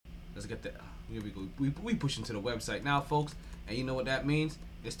Let's get that. Here we go. We pushing to the website now, folks. And you know what that means?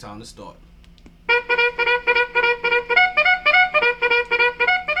 It's time to start.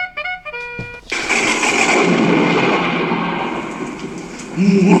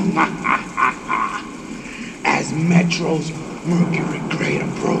 As Metro's Mercury grade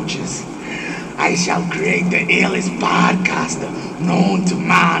approaches, I shall create the illest podcaster known to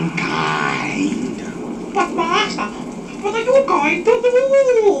mankind. But Master, what are you going to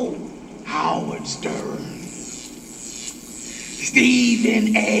do? Howard Stern,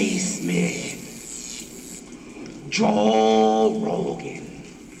 Stephen A. Smith, Joe Rogan,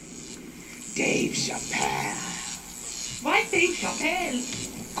 Dave Chappelle. Why Dave Chappelle?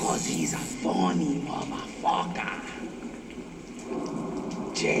 Cause he's a funny motherfucker.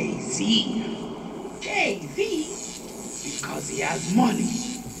 Jay-Z. Jay-Z? Because he has money.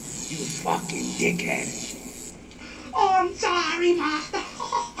 You fucking dickhead. Oh, I'm sorry, Master.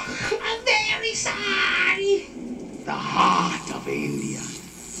 I'm very sorry. The heart of India.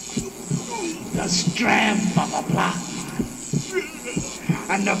 The strength of a black man.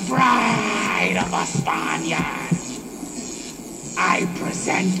 And the pride of a Spaniard. I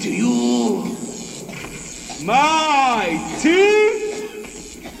present to you MyT.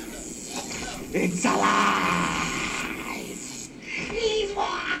 It's alive. He's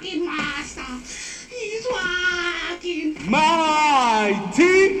walking, Master. He's walking. MyT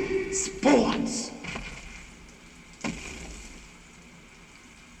Sports.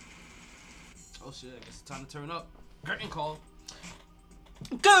 Oh shit, I guess it's time to turn up. Curtain call.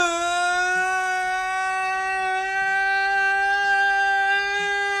 Good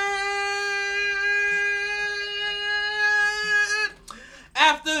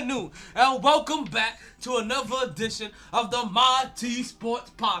afternoon, and welcome back to another edition of the MyT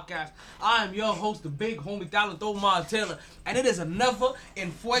Sports Podcast. I am your host, the big homie Dallas Taylor, and it is another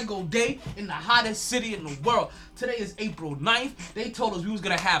En Fuego day in the hottest city in the world. Today is April 9th. They told us we was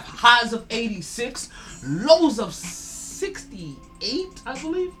going to have highs of 86, lows of 68, I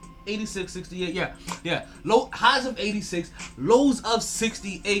believe. 86, 68, yeah. Highs of 86, lows of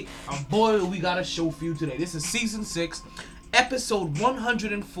 68. And boy, we got a show for you today. This is season 6. Episode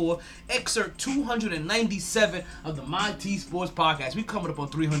 104, excerpt 297 of the MyT Sports Podcast. We coming up on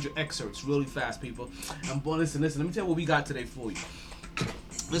 300 excerpts really fast, people. And boy, listen, let me tell you what we got today for you.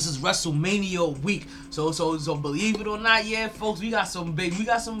 This is WrestleMania week. So believe it or not, yeah, folks, we got some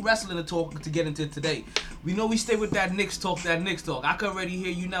wrestling to get into today. We know we stay with that Knicks talk. I can already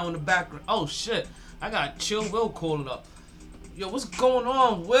hear you now in the background. Oh shit, I got Chill Will calling up. Yo, what's going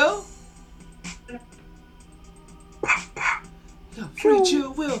on, Will? Yo, free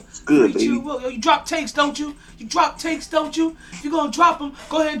Chill Will. Good, free Chill Will. Yo, you drop takes, don't you? If you're gonna drop them,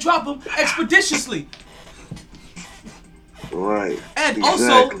 go ahead and drop them expeditiously. Right. And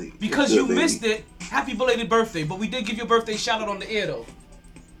exactly. Also, because good, you baby. missed it, happy belated birthday. But we did give your birthday shout out on the air though.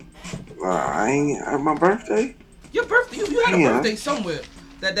 I ain't my birthday. Your birthday, you had a Damn. birthday somewhere.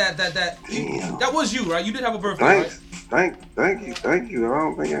 That was you, right? You did have a birthday, Thanks. right? Thank you. I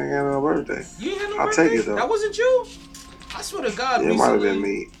don't think I got no birthday. You ain't had no I'll birthday? take it though. That wasn't you? I swear to God, It might have recently- been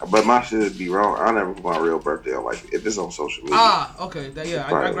me, but my shit would be wrong. I never put my real birthday on, like if it's on social media. Okay. I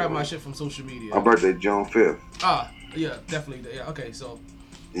Probably grabbed my wrong. shit from social media. My birthday June 5th. Yeah, definitely. Yeah, okay, so.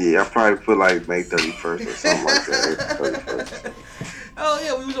 Yeah, I probably put like May 31st or something like that. April 31st. Oh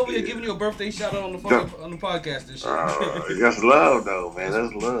yeah, we was over here giving you a birthday shout out on the podcast and shit. That's love though, man.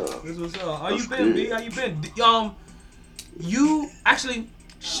 That's love. This was How That's you been, B? good. How you been? You actually,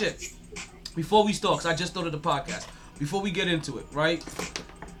 shit. Before we start, cause I just started the podcast. Before we get into it, right?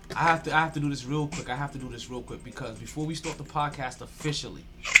 I have to do this real quick. Because before we start the podcast officially,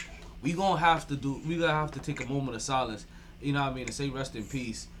 we gonna have to take a moment of silence. You know what I mean? And say rest in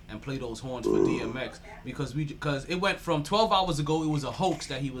peace and play those horns for DMX because it went from 12 hours ago it was a hoax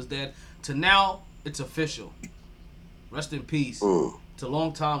that he was dead to now it's official. Rest in peace to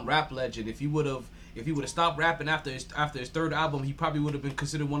long-time rap legend. If he would have stopped rapping after his third album, he probably would have been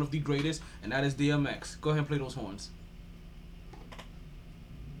considered one of the greatest, and that is DMX. Go ahead and play those horns.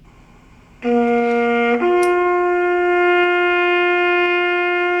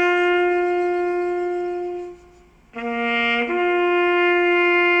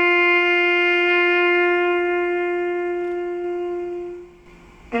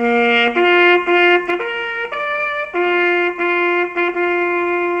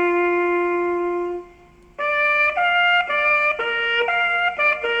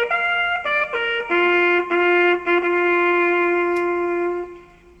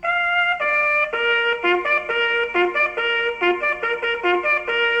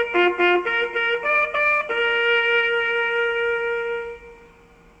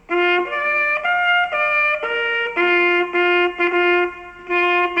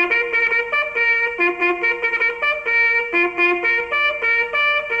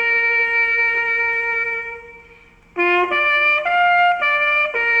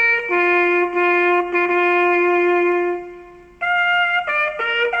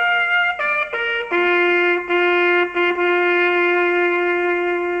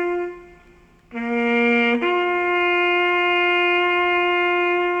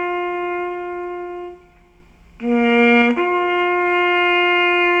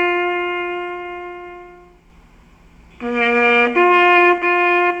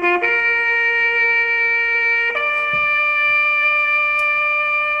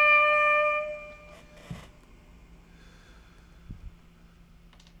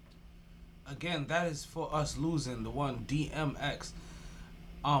 again, that is for us losing the one DMX.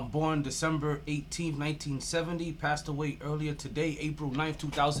 Born December 18th, 1970, passed away earlier today, April 9th,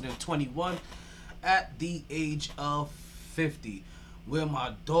 2021, at the age of 50. Where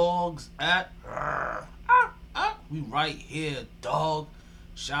my dogs at? We right here, dog.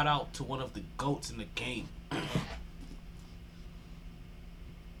 Shout out to one of the GOATs in the game.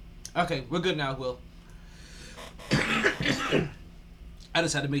 Okay, we're good now, Will. I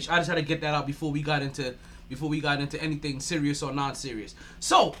just had to get that out before we got into anything serious or non-serious.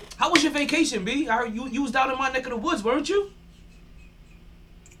 So, how was your vacation, B? I heard you was down in my neck of the woods, weren't you?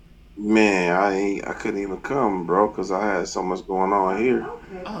 Man, I couldn't even come, bro, because I had so much going on here.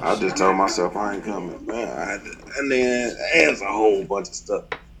 I just told myself I ain't coming, man. And then there's a whole bunch of stuff.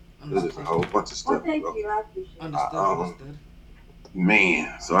 There's a whole bunch of stuff, bro. Understood.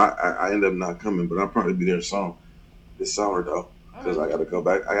 Man, so I ended up not coming, but I'll probably be there this summer though, because I gotta go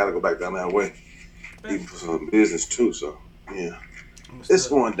back. I gotta go back down that way, even for some business too. So yeah, it's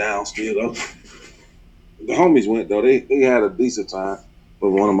going down still though. The homies went though. They had a decent time, but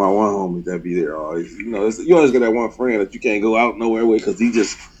one homies that be there always. You always got that one friend that you can't go out nowhere with because he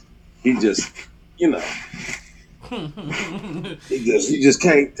just you just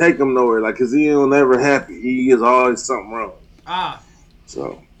can't take him nowhere, like, cause he don't ever happy. He is always something wrong.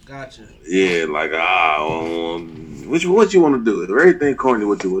 So gotcha. Yeah, like what you want to do? If everything corny,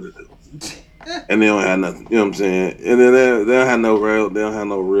 what you want to do? And they don't have nothing. You know what I'm saying? And then they don't have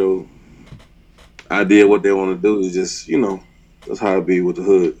no real idea what they want to do. It's just that's how it be with the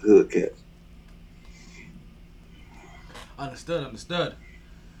hood cats. Understood.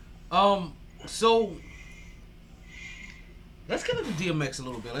 So let's get into DMX a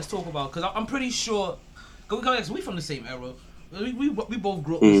little bit. Let's talk about, because I'm pretty sure, we from the same era. We both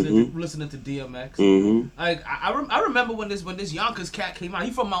grew up listening to DMX. Mm-hmm. Like I remember when this Yonkers cat came out.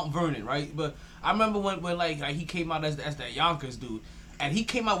 He from Mount Vernon, right? But I remember when like he came out as that Yonkers dude, and he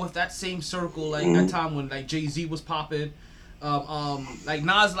came out with that same circle like that time when like Jay-Z was popping. Like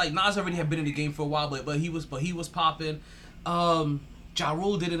Nas already had been in the game for a while, but he was popping. Ja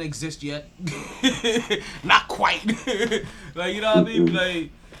Rule didn't exist yet, not quite. Like, you know what I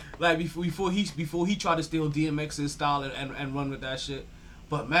mean? Like before he tried to steal DMX's style and run with that shit.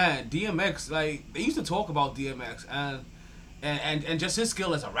 But man, DMX, like, they used to talk about DMX and just his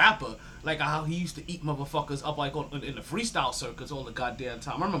skill as a rapper, like how he used to eat motherfuckers up like in the freestyle circuits all the goddamn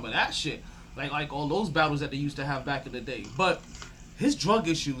time. I remember that shit. Like all those battles that they used to have back in the day. But his drug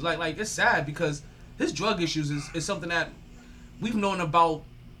issues, like it's sad because his drug issues is something that we've known about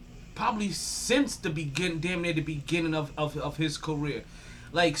probably since damn near the beginning of his career.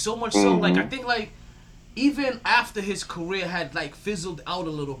 Like, so much so, like, I think, like, even after his career had, like, fizzled out a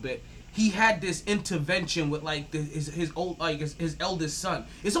little bit, he had this intervention with, like, his eldest son.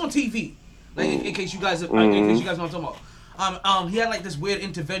 It's on TV. Like, in case you guys know what I'm talking about. He had, like, this weird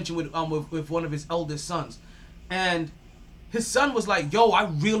intervention with one of his eldest sons. And his son was like, yo, I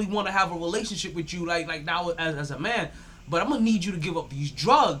really want to have a relationship with you, like now as a man, but I'm going to need you to give up these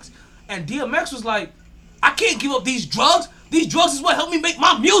drugs. And DMX was like, I can't give up these drugs. These drugs is what helped me make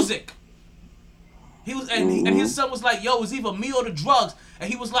my music. He was, and his son was like, yo, it's either me or the drugs. And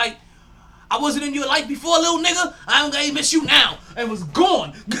he was like, I wasn't in your life before, little nigga. I don't gonna miss you now. And was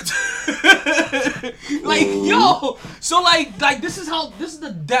gone. Like, yo. So like this is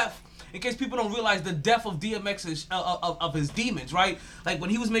the depth. In case people don't realize the depth of DMX's of his demons, right? Like when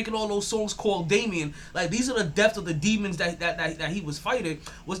he was making all those songs called Damien, like these are the depth of the demons that he was fighting.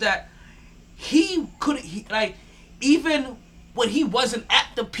 Was that he couldn't even when he wasn't at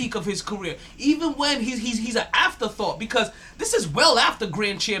the peak of his career, even when he's an afterthought, because this is well after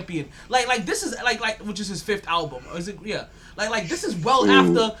Grand Champion, like this is like which is his 5th album, or is it? Yeah, like this is well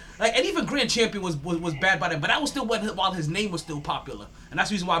after, like, and even Grand Champion was bad by then, but that was still while his name was still popular, and that's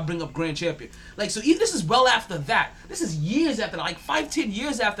the reason why I bring up Grand Champion. Like, so even this is well after that. This is years after that, like 5-10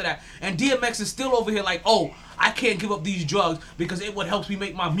 years after that, and DMX is still over here like, oh, I can't give up these drugs because it would help me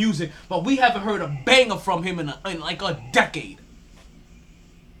make my music, but we haven't heard a banger from him in like a decade.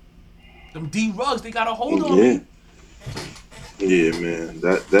 Them D-Rugs, they got a hold on me. Yeah, man.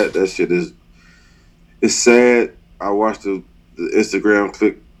 That shit is, it's sad. I watched the Instagram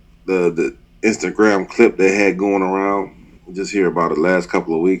clip, the Instagram clip they had going around just here about the last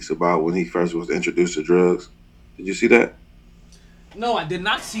couple of weeks about when he first was introduced to drugs. Did you see that? No, I did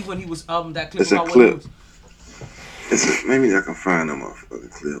not see when he was that clip. It's a clip. Maybe I can find that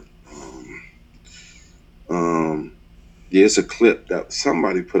motherfucking clip. Yeah, it's a clip that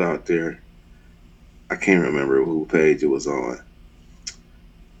somebody put out there. I can't remember who page it was on.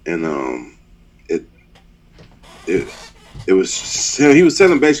 And he was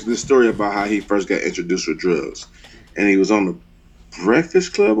telling basically the story about how he first got introduced with drugs, and he was on the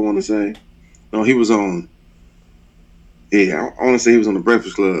Breakfast Club. I want to say, no, he was on. Yeah, I want to say he was on the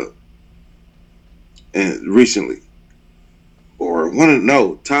Breakfast Club, and recently, or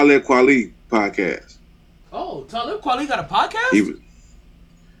Talib Kweli podcast. Oh, Talib Kweli got a podcast? He was,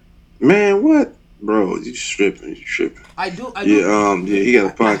 man, what? Bro, you tripping. I do. Yeah, he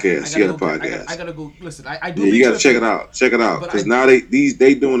got a podcast. He got a podcast. I gotta go listen. I do. Yeah, you gotta check it out. Check it out. Because now they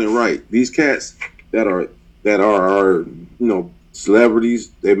doing it right. These cats that are celebrities,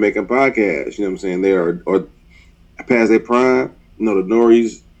 they're making podcasts. You know what I'm saying? They are past their prime. The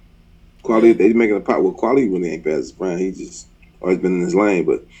Norries, Quality, they making a pod. Well, Quality really ain't past his prime. He just always been in his lane,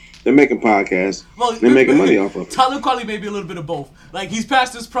 but they're making podcasts. Well, they're making money off of it. Talib Kweli may be a little bit of both. Like, he's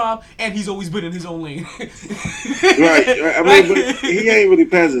past his prime, and he's always been in his own lane. right. I mean, but he ain't really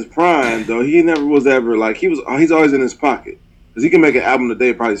past his prime, though. He never was ever, like, he's always in his pocket. Because he can make an album today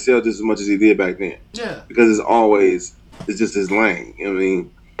and probably sell just as much as he did back then. Yeah. Because it's just his lane. You know what I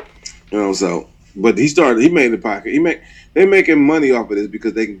mean? So, but he made the pocket. They're making money off of this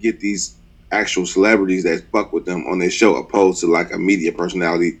because they can get these actual celebrities that fuck with them on their show, opposed to like a media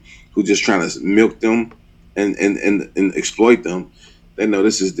personality who just trying to milk them and exploit them. They know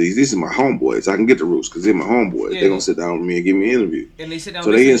these is my homeboys. I can get the roots because they're my homeboys. They're gonna sit down with me and give me an interview. And they sit down.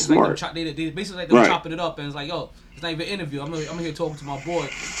 So they getting smart. Like they basically like they're chopping it up, and it's like, yo, it's not even an interview. I'm here talking to my boy,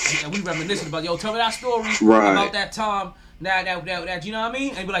 and we reminiscing about, yo, tell me that story about that time. That you know what I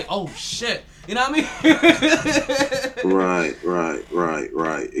mean? And be like, oh shit, you know what I mean?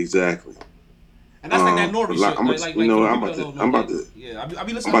 Right, exactly. And that's like that Nori shit. I'm about to. Yeah, I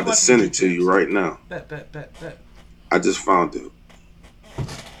be listening. I'm about to send it to you right now. Bet. I just found it,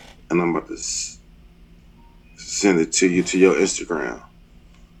 and I'm about to send it to you to your Instagram.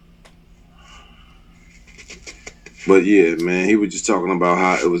 But yeah, man, he was just talking about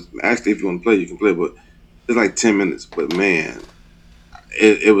how it was. Actually, if you want to play, you can play, but it's like 10 minutes. But man,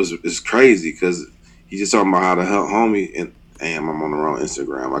 it's crazy because he's just talking about how the hell homie and. Damn, I'm on the wrong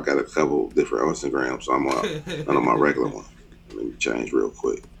Instagram. I got a couple different Instagrams, so I'm on my regular one. Let me change real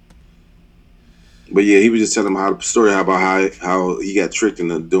quick. But yeah, he was just telling him how the story about how he got tricked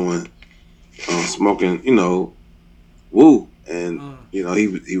into doing smoking, woo, and he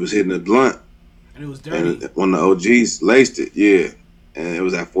was hitting a blunt, and it was dirty. And one of the OGs laced it, yeah, and it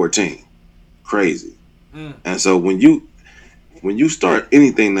was at 14, crazy. And so when you start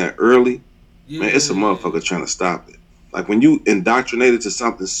anything that early, man, it's a motherfucker trying to stop it. Like when you indoctrinated to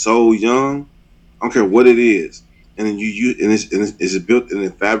something so young, I don't care what it is, and then it's built in the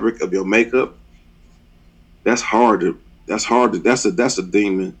fabric of your makeup. That's a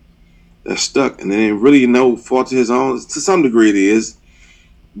demon that's stuck, and it ain't really no fault to his own. To some degree it is,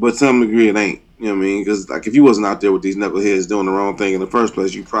 but to some degree it ain't. You know what I mean? Because like if you wasn't out there with these knuckleheads doing the wrong thing in the first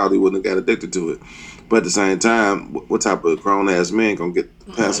place, you probably wouldn't have got addicted to it. But at the same time, what type of grown ass man gonna get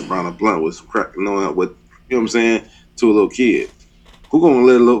pass around a blunt with some crack, knowing what you know what I'm saying? To a little kid, who gonna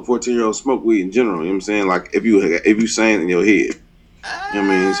let a little 14-year-old smoke weed in general? You know what I'm saying? Like if you saying in your head, you know what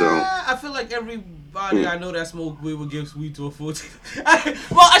I mean? So I feel like everybody I know that smoke weed would give weed to a 14.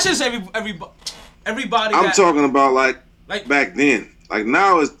 Well, I shouldn't say everybody. I'm talking about like back then. Like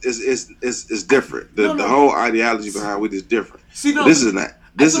now it's different. The whole ideology behind weed is different. See, no, this is not.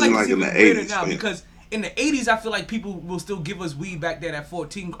 This isn't like in the 80s now because. In the 80s, I feel like people will still give us weed back then at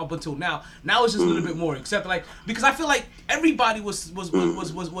 14 up until now. Now it's just a little bit more accepted, like because I feel like everybody was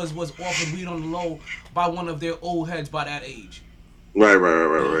offered weed on the low by one of their old heads by that age. Right.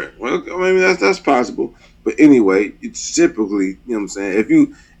 Well, I mean that's possible, but anyway, it's typically you know what I'm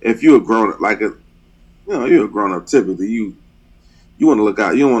saying. If you're a grown up you're a grown up. Typically, you want to look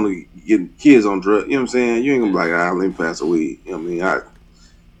out. You don't want to get kids on drugs. You know what I'm saying. You ain't gonna be like, let me pass a weed. You know what I mean.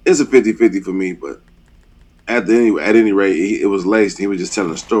 It's a 50-50 for me, but. At any rate, it was laced. He was just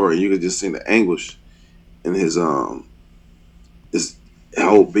telling a story. You could just see the anguish in his whole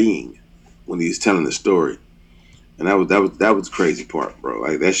being when he's telling the story, and that was the crazy part, bro.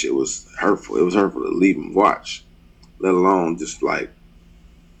 Like that shit was hurtful. It was hurtful to leave him watch, let alone just like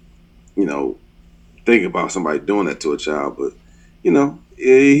think about somebody doing that to a child. But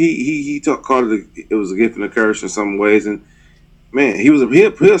he called it was a gift and a curse in some ways, and man, he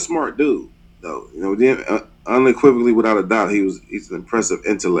a smart dude though. Unequivocally, without a doubt, he's an impressive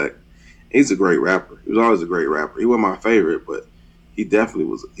intellect. He's a great rapper. He was always a great rapper. He wasn't my favorite, but he definitely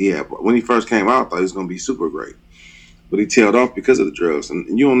was. When he first came out, I thought he was gonna be super great, but he tailed off because of the drugs.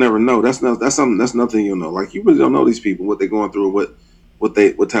 And you don't never know. That's nothing you'll know. Like you really don't know these people, what they're going through, what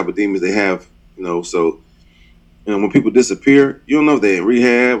type of demons they have. So when people disappear, you don't know if they're in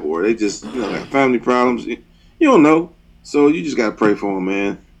rehab or they just got family problems. You don't know. So you just gotta pray for them,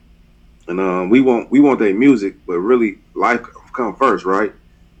 man. And we want their music, but really life come first, right?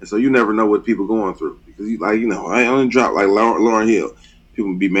 And so you never know what people going through because I only dropped like Lauryn Hill.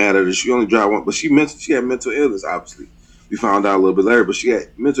 People be mad at her. She only dropped one, but she had mental illness. Obviously, we found out a little bit later, but she had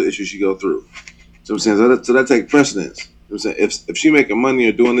mental issues she go through. So I'm saying so that take precedence. I'm saying if she making money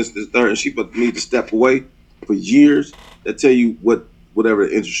or doing this third, and she need to step away for years, that tell you whatever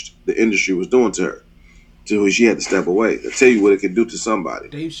the industry was doing to her. To who she had to step away. To tell you what it could do to somebody.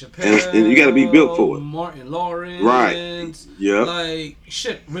 Dave Chappelle, and you got to be built for it. Martin Lawrence, right? Yeah. Like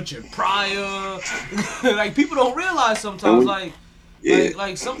shit, Richard Pryor. Like people don't realize sometimes.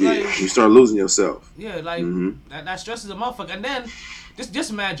 You start losing yourself. Yeah, like that stresses a motherfucker. And then just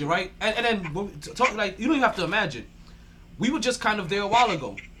imagine, right? And then talk like you don't even have to imagine. We were just kind of there a while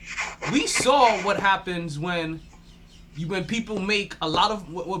ago. We saw what happens when people make a lot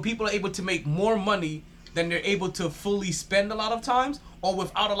of when people are able to make more money than they're able to fully spend a lot of times, or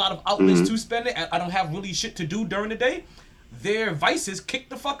without a lot of outlets to spend it. I don't have really shit to do during the day. Their vices kick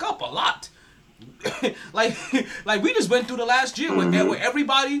the fuck up a lot. like we just went through the last year where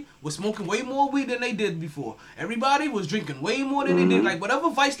everybody was smoking way more weed than they did before. Everybody was drinking way more than they did. Like whatever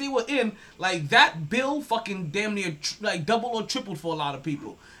vice they were in, like that bill fucking damn near like double or tripled for a lot of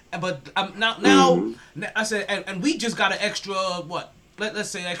people. But now I said, and we just got an extra what? Let's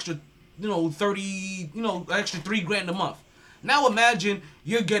say extra, 30, extra $3,000 a month. Now imagine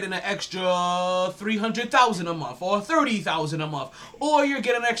you're getting an extra 300,000 a month, or 30,000 a month, or you're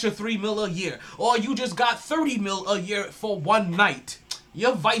getting an extra $3 million a year, or you just got 30 million a year for one night.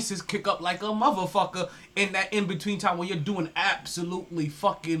 Your vices kick up like a motherfucker in that in between time where you're doing absolutely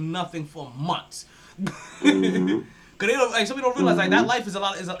fucking nothing for months. Cause they don't, like some people don't realize like that life is a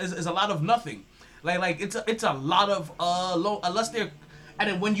lot of nothing. Like it's a lot of unless they're. And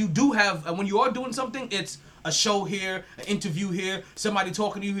then when you are doing something, it's a show here, an interview here, somebody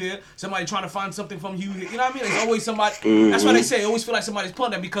talking to you here, somebody trying to find something from you here. You know what I mean? There's always somebody. That's why they say I always feel like somebody's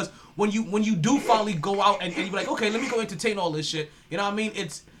pulling them, because when you do finally go out and you be like, okay, let me go entertain all this shit. You know what I mean?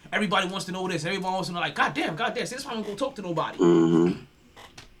 It's everybody wants to know this. Everybody wants to know like, God damn, see, that's why I'm gonna go talk to nobody.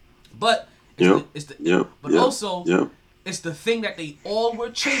 But it's the thing that they all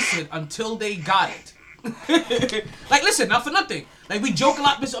were chasing until they got it. Like, listen, not for nothing. Like, we joke a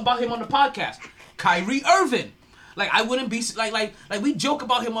lot about him on the podcast. Kyrie Irving. Like, I wouldn't be like we joke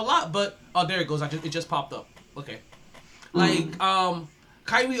about him a lot, but there it goes. It just popped up. Okay. Like,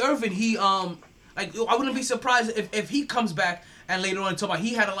 Kyrie Irving, he like I wouldn't be surprised if he comes back and later on talk about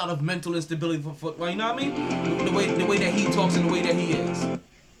he had a lot of mental instability for football. You know what I mean? The way that he talks and the way that he is.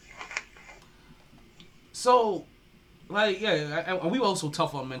 So. Like, yeah, and we were also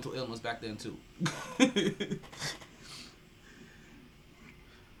tough on mental illness back then, too.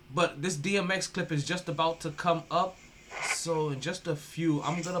 But this DMX clip is just about to come up. So, in just a few,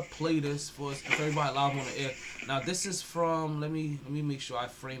 I'm going to play this for everybody live on the air. Now, this is from, let me make sure I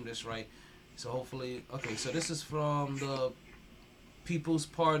frame this right. So, hopefully, okay, so this is from the People's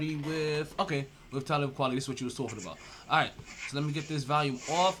Party with Tyler Quality. This is what you was talking about. Alright, so let me get this volume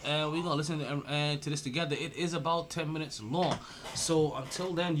off, and we're going to listen to this together. It is about 10 minutes long. So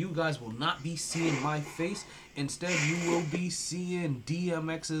until then, you guys will not be seeing my face. Instead, you will be seeing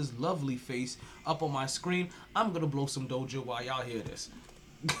DMX's lovely face up on my screen. I'm going to blow some doja while y'all hear this.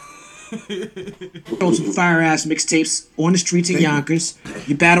 On some fire-ass mixtapes on the streets in Yonkers.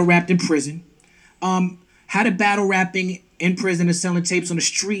 You battle rapped in prison. How did battle rapping in prison and selling tapes on the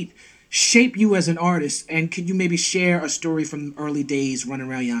street shape you as an artist? And could you maybe share a story from early days running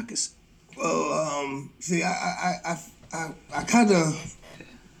around Yonkers? Well, see, I kind of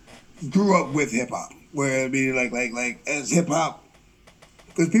grew up with hip hop, where it'd be like as hip hop,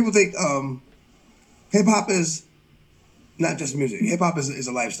 because people think hip hop is not just music. Hip hop is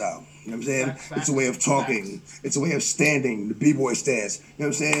a lifestyle. You know what I'm saying? Facts. It's a way of talking. Facts. It's a way of standing. The b-boy stance. You know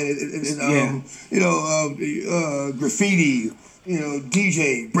what I'm saying? Graffiti.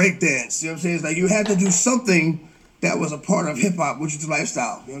 DJ, breakdance. You know what I'm saying? It's like you had to do something that was a part of hip hop, which is the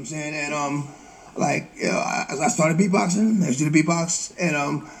lifestyle. You know what I'm saying? And I started beatboxing. I used to do the beatbox, and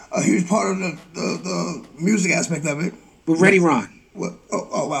a huge part of the music aspect of it. With Ready Ron. What?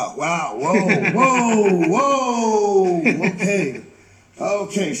 Oh wow! Whoa!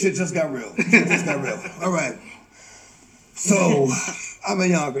 Okay, shit just got real. All right. So I'm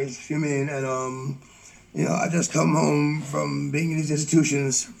in Yonkers. You mean? And I just come home from being in these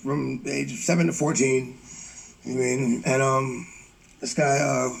institutions from the age of 7 to 14. You mean? And this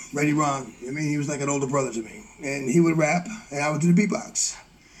guy, Ready Ron. I mean, he was like an older brother to me, and he would rap, and I would do the beatbox.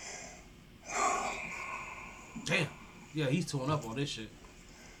 Damn. Yeah, he's torn up on this shit.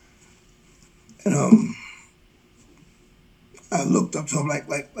 And I looked up to him like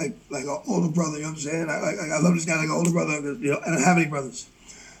an older brother. You know what I'm saying? I love this guy like an older brother. You know, I don't have any brothers.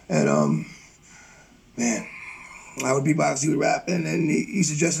 And man, I would beatbox, he would rap, and then he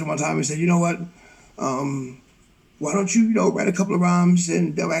suggested one time. He said, "You know what? Why don't you, write a couple of rhymes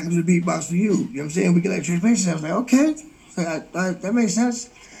and they'll act as a beatbox for you? You know what I'm saying? We can like trade places." I was like, okay, that makes sense.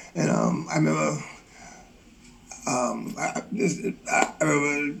 And I remember, I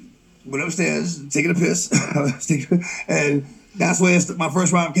remember went upstairs taking a piss, and that's where my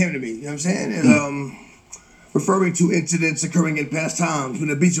first rhyme came to me. You know what I'm saying? And referring to incidents occurring in past times when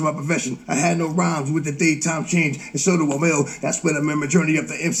the beats of my profession, I had no rhymes with the daytime change, and so do I will. That's when I remember journey up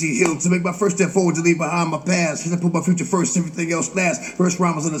the MC hill to make my first step forward to leave behind my past. As I put my future first, everything else last. First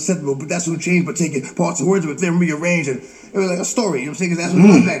rhyme was unacceptable, but that's what changed by taking parts of words within rearranged, and it was like a story. You know what I'm saying? 'Cause that's what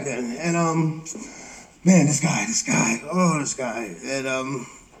it was back then. And man, this guy,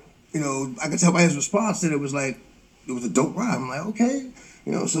 and I could tell by his response that it was a dope rhyme. I'm like, okay,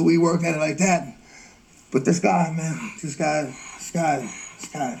 so we worked at it like that. But this guy, man,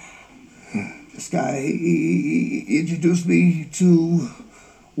 he introduced me to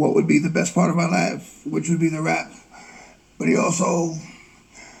what would be the best part of my life, which would be the rap. But he also,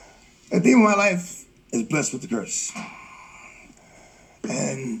 at the end of my life, is blessed with the curse.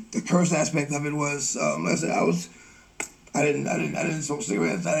 And the curse aspect of it was, like I said, I didn't smoke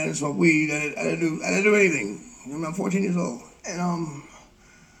cigarettes, I didn't smoke weed, I didn't do anything. I'm 14 years old, and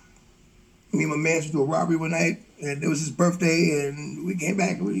me and my man went to a robbery one night, and it was his birthday, and we came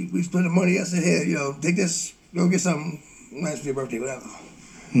back, and we split the money. I said, "Here, take this, go get something nice for your birthday, whatever."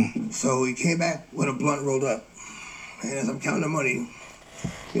 So he came back with a blunt rolled up, and as I'm counting the money,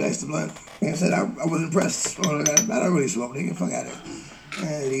 he likes the blunt. And I said, I was impressed. I don't really smoke, nigga, fuck out of it.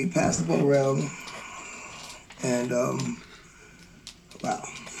 And he passed the ball around, and wow.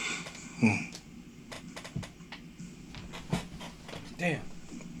 Damn.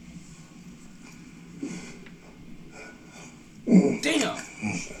 Damn.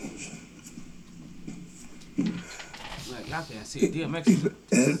 Like, y'all can't see it. DMX.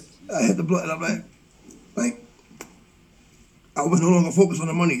 And I hit the blood, and I'm like, I was no longer focused on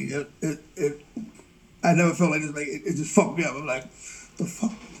the money. I never felt like this. Like it just fucked me up. I'm like, the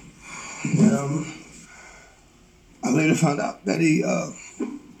fuck. And I later found out that he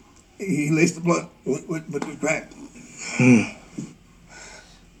laced the blood with the crack.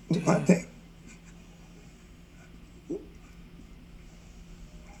 My thing.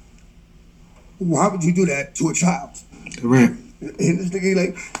 Why would you do that to a child? Correct. And this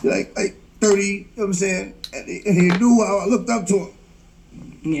nigga like 30, you know what I'm saying? And he knew how I looked up to him.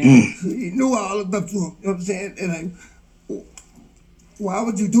 Yeah. He knew how I looked up to him, you know what I'm saying? And why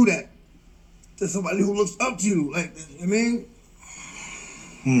would you do that to somebody who looks up to you like this? You know what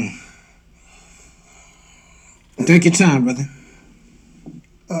I mean? Take your time, brother.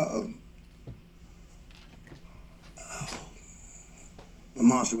 A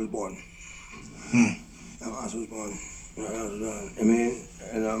monster was born. A monster was born. I mean,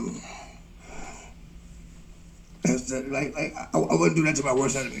 and I wouldn't do that to my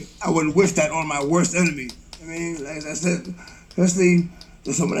worst enemy. I wouldn't wish that on my worst enemy. I mean, like I said, especially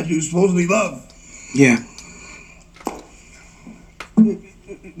to someone that you supposedly love. Yeah.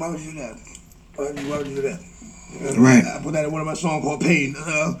 Why would you do that? Why would you do that? Right. I put that in one of my songs called Pain.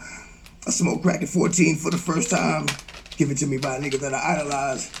 I smoked crack at 14 for the first time. Given to me by a nigga that I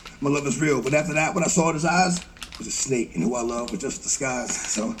idolized. My love is real. But after that, when I saw in his eyes, it was a snake. And who I love was just a disguise.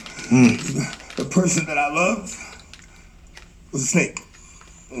 So the person that I loved was a snake.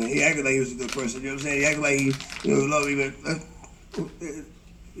 And he acted like he was a good person. You know what I'm saying? He acted like he loved me, but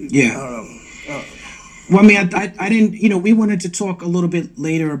yeah. I don't know. Well, I mean, I didn't, we wanted to talk a little bit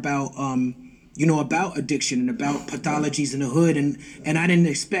later about, about addiction and about pathologies in the hood. And I didn't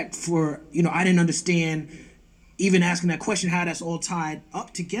expect I didn't understand even asking that question, how that's all tied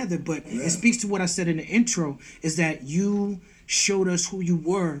up together. But it speaks to what I said in the intro, is that you showed us who you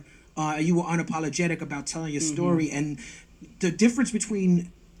were. You were unapologetic about telling your story. And the difference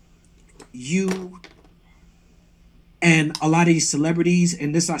between you and a lot of these celebrities,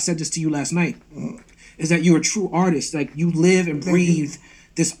 and I said this to you last night, is that you're a true artist. Like, you live and breathe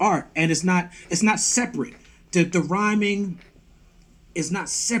this art, and it's not separate. The rhyming is not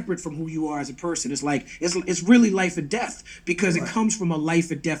separate from who you are as a person. It's like it's really life and death, because it comes from a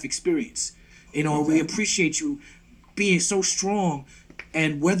life and death experience. We appreciate you being so strong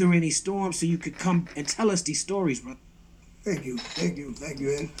and weathering these storms, so you could come and tell us these stories, bro. Thank you.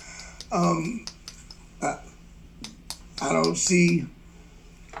 And I don't see.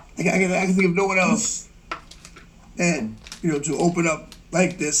 I can think of no one else, and to open up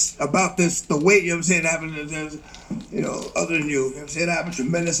like this, about this, the way, you know what I'm saying, having, you know, other than you know what I'm saying, I have a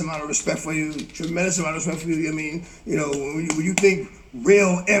tremendous amount of respect for you, I mean, you know, when you think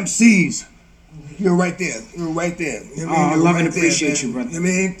real MCs, you're right there. You're right there. You know what I mean? I love and appreciate you, brother. I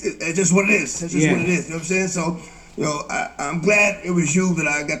mean, it's just what it is. It's just what it is. You know what I'm saying? So, you know, I'm glad it was you that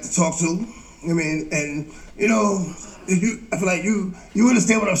I got to talk to. I mean, and, you know, I feel like you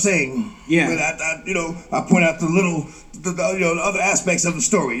understand what I'm saying. Yeah. But I point out the other aspects of the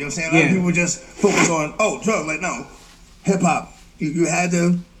story. You know what I'm saying? A lot of people just focus on, drugs. Like, no, hip hop. You had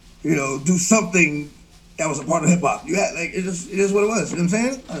to, you know, do something that was a part of hip hop. You had, like, it is what it was. You know what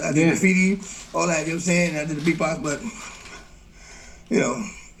I'm saying? I did graffiti, all that. You know what I'm saying? I did the beatbox, but, you know,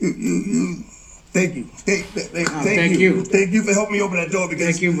 you. Thank you. Thank you. Thank you for helping me open that door, because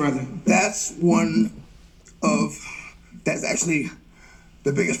thank you, brother. That's actually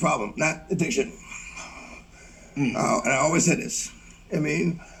the biggest problem, not addiction. And I always say this. I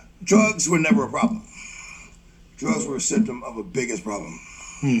mean, drugs were never a problem. Drugs were a symptom of a biggest problem,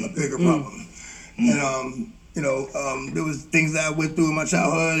 a bigger problem. And there was things that I went through in my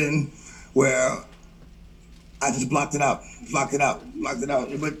childhood and where I just blocked it out.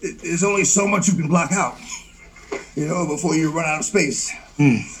 But there's only so much you can block out, you know, before you run out of space. I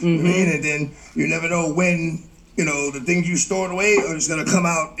mean, and then you never know when, you know, the things you stored away are just gonna come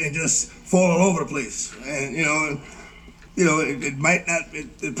out and just fall all over the place. And it might not.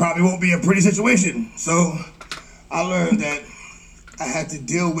 It probably won't be a pretty situation. So I learned that I had to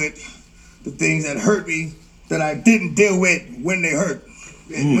deal with the things that hurt me that I didn't deal with when they hurt,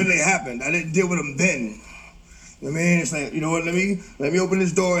 and when they happened. I didn't deal with them then. You know what I mean? It's like, you know what, let me open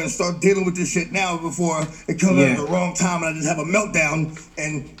this door and start dealing with this shit now before it comes at the wrong time and I just have a meltdown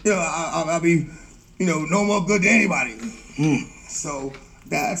and, you know, I'll be, you know, no more good to anybody. So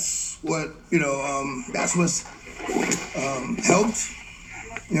that's what, you know, that's what's helped,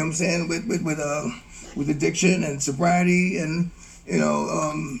 you know what I'm saying, with addiction and sobriety and, you know,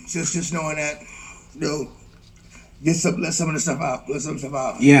 just knowing that, you know, let some of the stuff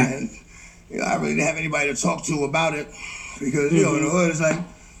out. Yeah. And, you know, I really didn't have anybody to talk to about it because, you know, in the hood, it's like,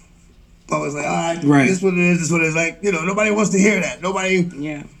 I was like, all right, this is what it is. Like, you know, nobody wants to hear that. Nobody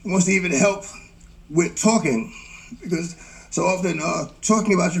wants to even help with talking, because so often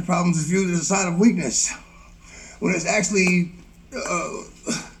talking about your problems is viewed as a sign of weakness, when it's actually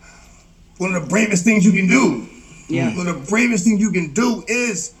one of the bravest things you can do. Yeah. One of the bravest things you can do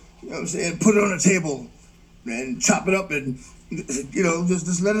is, you know what I'm saying, put it on the table and chop it up and, you know,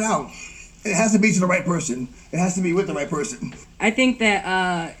 just let it out. It has to be to the right person. It has to be with the right person. I think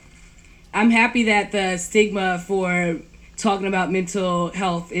that I'm happy that the stigma for talking about mental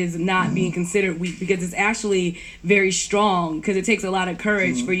health is not being considered weak, because it's actually very strong, because it takes a lot of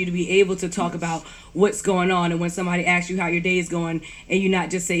courage for you to be able to talk about what's going on, and when somebody asks you how your day is going and you not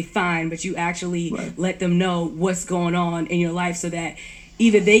just say fine, but you actually let them know what's going on in your life, so that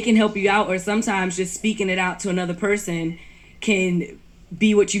either they can help you out, or sometimes just speaking it out to another person can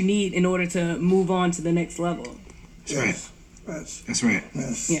be what you need in order to move on to the next level. That's right. That's right.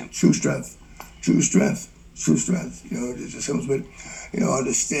 Yes. Yeah. True strength. You know, it just comes with, you know,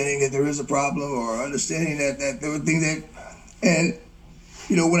 understanding that there is a problem, or understanding that there were things that, and,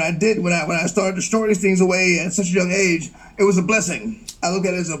 you know, when I started to store these things away at such a young age, it was a blessing. I look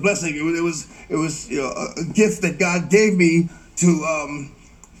at it as a blessing. It was you know, a gift that God gave me to,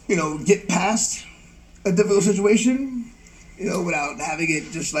 you know, get past a difficult situation, you know, without having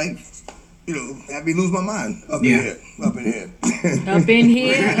it just like, you know, have me lose my mind up in here. Up in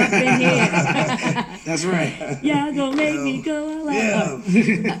here. That's right. Y'all gonna make me go like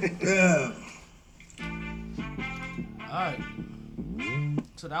yeah. Alright.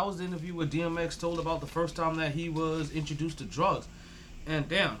 So that was the interview where DMX told about the first time that he was introduced to drugs. And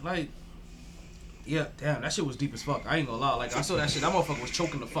damn, that shit was deep as fuck. I ain't gonna lie. Like, I saw that shit, that motherfucker was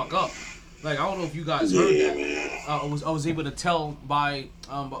choking the fuck up. Like, I don't know if you guys heard that. I was able to tell by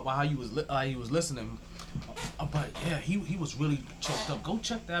how he was listening. But yeah, he was really choked up. Go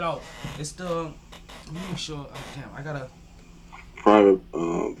check that out. It's the, let me make sure. Damn, I gotta. Private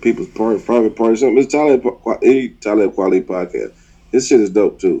party. Something. It's Talib Kweli podcast. His shit is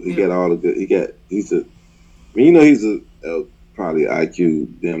dope too. He got all the good. He's probably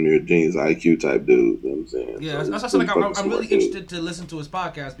IQ, damn near genius IQ type dude. You know what I'm saying? Yeah, that's like I'm really interested to listen to his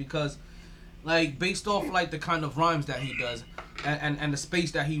podcast, because, like, based off like the kind of rhymes that he does and the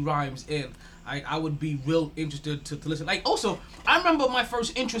space that he rhymes in, I would be real interested to listen. Like, also, I remember my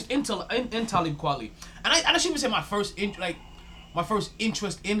first interest in Talib Kweli, and I shouldn't even say my first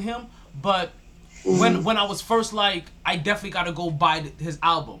interest in him, but when I was first like, I definitely got to go buy his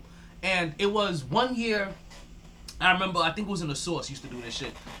album, and it was one year. I remember, I think it was in the Source used to do this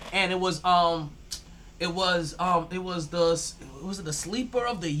shit, and it was the Sleeper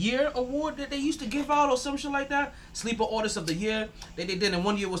of the Year award that they used to give out or some shit like that. Sleeper Artist of the Year. They did, and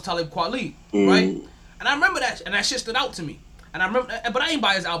one year was Talib Kweli, right? And I remember that, and that shit stood out to me. And I remember, but I didn't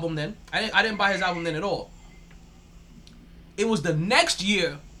buy his album then. I didn't buy his album then at all. It was the next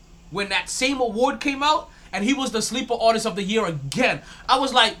year when that same award came out, and he was the Sleeper Artist of the Year again. I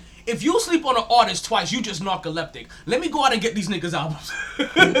was like, if you sleep on an artist twice, you just narcoleptic. Let me go out and get these niggas' albums.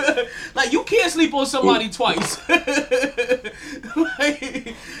 Like, you can't sleep on somebody twice.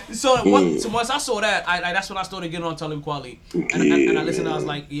 So once I saw that, that's when I started getting on Talib Kweli. And I listened, I was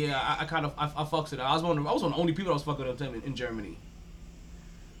like, yeah, I fucks with it. I was one of the only people that was fucking with him in Germany.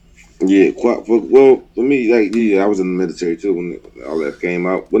 Yeah, well, for me, like, yeah, I was in the military too when all that came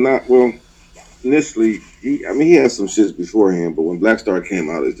out. But not, well, initially, he had some shits beforehand, but when Black Star came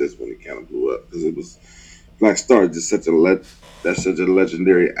out, it's just when it kind of blew up because it was Black Star is just such a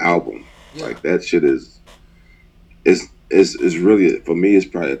legendary album. Yeah. Like that shit is really, for me, it's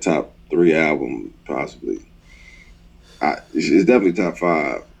probably a top 3 album possibly. It's definitely top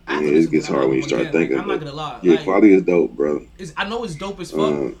 5. It gets hard when you start thinking. I'm not gonna lie. Yeah, quality is dope, bro. I know it's dope as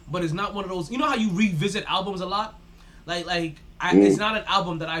fuck, but it's not one of those. You know how you revisit albums a lot? It's not an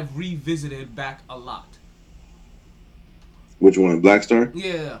album that I've revisited back a lot. Which one, Black Star?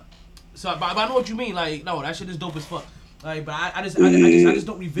 Yeah. So, but I know what you mean. Like, no, that shit is dope as fuck. Like, but I just don't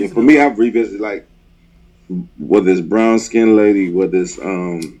revisit. Yeah, for me, I've revisited like whether it's Brown Skin Lady, whether it's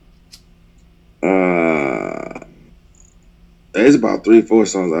there's about 3-4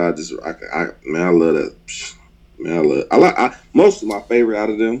 songs I love that. Man, I like most of my favorite out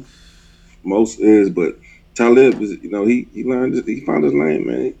of them. Most is, but Talib is, he learned it, he found his lane,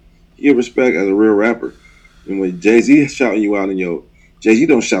 man. He get respect as a real rapper. And when Jay-Z is shouting you out Jay-Z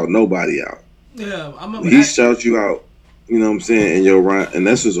don't shout nobody out. Yeah, I remember. He shouts you out, you know what I'm saying, in your rhyme, and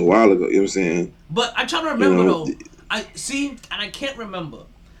that's just a while ago, you know what I'm saying? But I'm trying to remember though. I can't remember.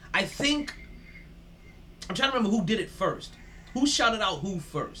 I'm trying to remember who did it first. Who shouted out who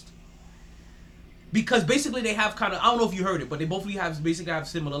first? Because basically they have kind of, I don't know if you heard it, but they both have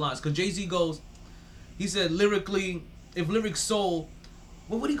similar lines. Because Jay-Z goes, he said lyrically, if lyrics soul,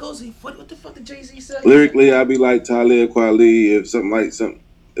 what he goes, what the fuck did Jay-Z say? Lyrically, I'd be like Talib Kweli, if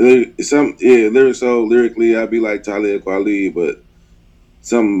lyrics soul, lyrically, I'd be like Talib Kweli, but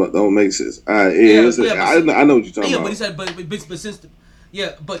something don't make sense. I know what you're talking about. Yeah, but he said, but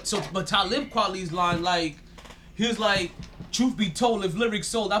since, but Talib Kweli's line, like, he was like, truth be told, if lyrics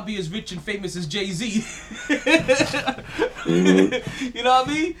sold, I'd be as rich and famous as Jay-Z. Mm-hmm. You know what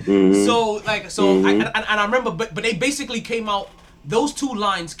I mean? Mm-hmm. I remember, but they basically came out. Those two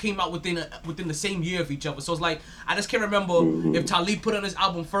lines came out within the same year of each other. So it's like I just can't remember if Talib put on his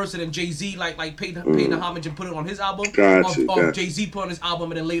album first and then Jay-Z paid the homage and put it on his album, or Jay-Z put on his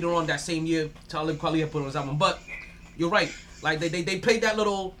album and then later on that same year Talib Kweli had put on his album. But you're right. Like they played that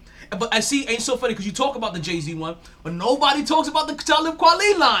little. But I see, ain't so funny because you talk about the Jay-Z one, but nobody talks about the Talib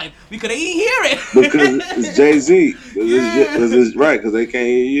Kweli line because they ain't hear it. Because it's Jay-Z. It's right, because they can't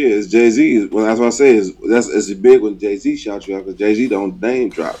hear you. It's Jay-Z. Well, that's what I say. It's big when Jay-Z shouts you out because Jay-Z don't name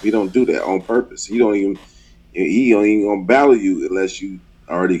drop. He don't do that on purpose. He don't even gonna battle you unless you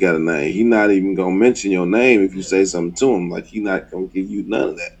already got a name. He not even gonna mention your name if you say something to him. Like he not gonna give you none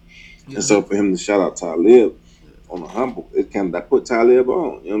of that. Yeah. And so for him to shout out Talib on a humble, it kind of that put Talib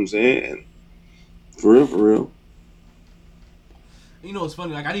on, you know what I'm saying? And for real. You know, it's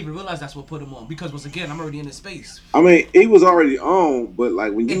funny. Like I didn't even realize that's what put him on because once again, I'm already in this space. I mean, he was already on, but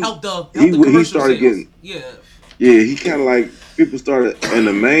like when he started getting he kind of like people started in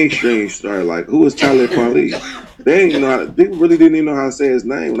the mainstream started like, who is Talib Kweli? They didn't know people really didn't even know how to say his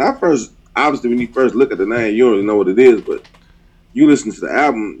name. When you first look at the name, you don't even know what it is, but you listen to the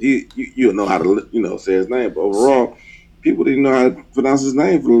album, you'll know how to say his name. But overall, people didn't know how to pronounce his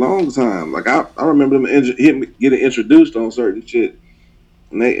name for a long time. Like I remember him getting introduced on certain shit,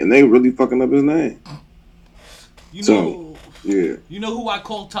 and they really fucking up his name. You know who I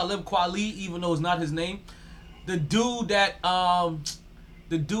call Talib Kweli, even though it's not his name? The dude that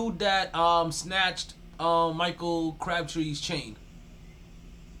snatched Michael Crabtree's chain.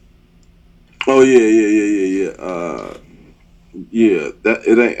 Oh yeah. That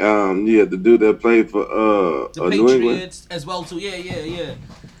it ain't the dude that played for the Patriots as well too. Yeah.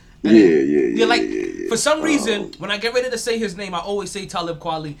 For some reason, when I get ready to say his name, I always say Talib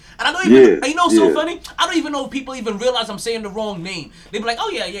Kweli, and I don't even. You know, so funny. I don't even know if people even realize I'm saying the wrong name. They be like, "Oh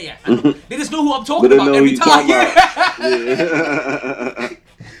yeah." They just know who I'm talking about every time.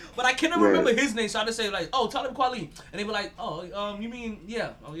 But I cannot remember his name, so I just say like, "Oh, Talib Kweli," and they be like, "Oh, you mean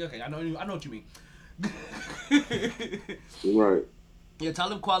yeah? Oh, yeah, okay, I know what you mean." Right. Yeah,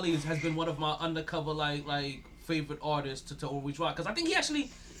 Talib Kweli has been one of my undercover like favorite artists to always rock. Cause I think he actually,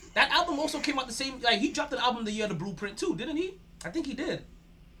 that album also came out the same, like he dropped an album the year of the Blueprint too, didn't he? I think he did.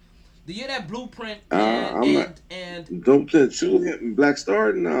 The year that Blueprint and Don't Touch Two, Black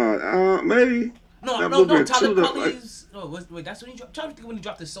Star, no, maybe. no, Blueprint Talib 2, Kweli's. Wait, that's when he dropped. I'm trying to think when he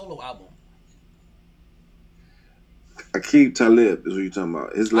dropped his solo album. Akeem Talib is what you're talking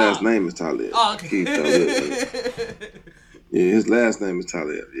about. His last name is Talib. Oh, okay. Akeem Talib. Yeah, his last name is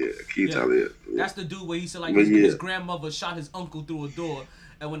Talib. Yeah, Akeem Talib. Yeah. That's the dude where he said like his grandmother shot his uncle through a door,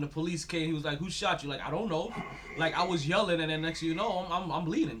 and when the police came, he was like, "Who shot you?" Like, I don't know. Like I was yelling, and then next thing you know, I'm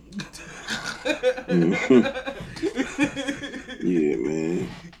bleeding. Yeah, man.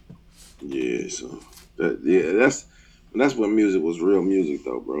 Yeah, so that's when music was real music,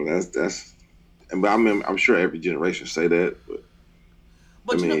 though, bro. That's. But I'm sure every generation say that, but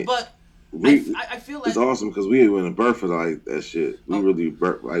I mean, I feel like it's awesome because we were in the birth of like that shit. We really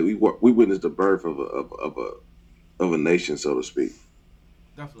we witnessed the birth of a nation, so to speak.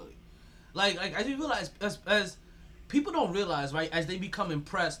 Definitely, like as you realize, as people don't realize, right, as they become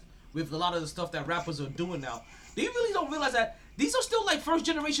impressed with a lot of the stuff that rappers are doing now, they really don't realize that these are still like first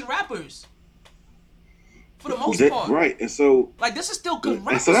generation rappers. For the most part, right? And so like this is still because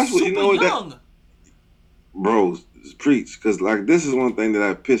rappers so that's what, super young. Bro, preach, because like this is one thing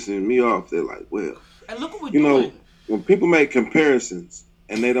that pissing me off. They're like, well, and look what we're doing. Know, when people make comparisons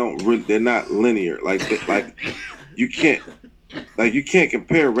and they're not linear. Like you can't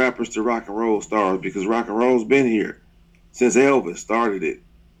compare rappers to rock and roll stars because rock and roll's been here since Elvis started it.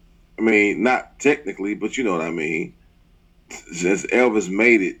 I mean, not technically, but you know what I mean. Since Elvis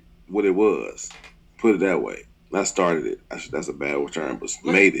made it what it was, put it that way. Not started it. That's a bad term, but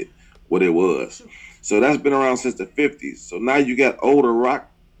made it what it was. So that's been around since the 50s. So now you got older rock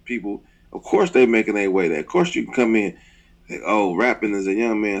people. Of course they making their way there. Of course you can come in like, oh, rapping is a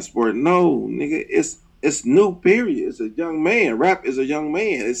young man's sport. No, nigga, it's new, period. It's a young man. Rap is a young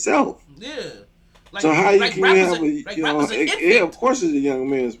man itself. Yeah. Like, so how you can have yeah, of course it's a young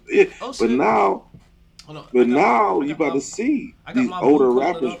man's but now you about to see these older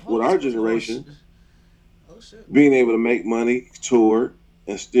rappers with our generation being able to make money, tour,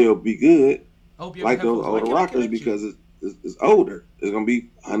 and still be good. Like those older rockers because it's older. It's gonna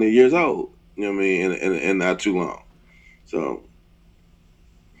be 100 years old. You know what I mean? And not too long. So.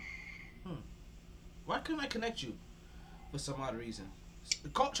 Why couldn't I connect you? For some odd reason.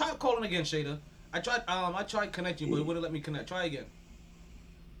 Try calling again, Shada. I tried connecting, but it wouldn't let me connect. Try again.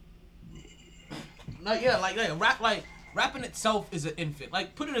 No, yeah, rapping itself is an infant.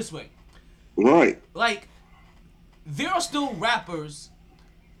 Like, put it this way. Right. Like, there are still rappers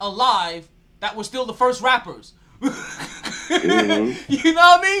alive that were still the first rappers. Mm-hmm. You know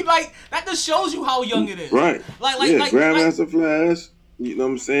what I mean? Like, that just shows you how young it is. Right. Like Grandmaster Flash. You know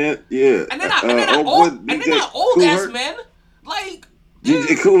what I'm saying? Yeah. And then that old ass man. Like,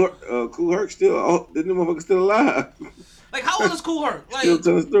 DJ Kool Herc still, the motherfucker still alive. Like, how old is Kool Herc? Like, still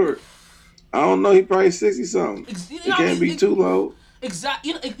telling the story. I don't know. He probably 60 something. It can't be too low.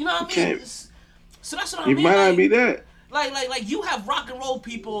 Exactly. You know what I mean? So that's what I mean. He might not be that. Like you have rock and roll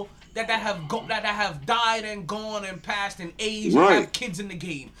people that have died and gone and passed and aged and have kids in the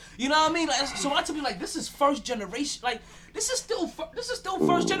game. You know what I mean? Like, so when I tell you like this is first generation, like this is still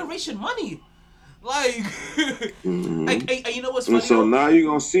first generation money. Like, mm-hmm. and you know what's funny? And so now you're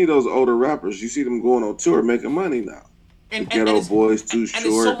gonna see those older rappers. You see them going on tour making money now. And Ghetto Boys, Too Short,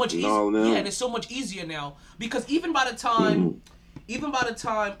 it's so much all of them. Yeah, and it's so much easier now because even by the time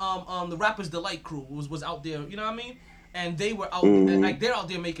the Rappers Delight crew was out there, you know what I mean? And they were out like they're out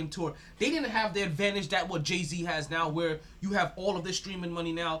there making tour. They didn't have the advantage that what Jay-Z has now, where you have all of this streaming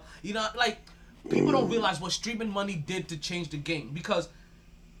money now. You know, like people don't realize what streaming money did to change the game because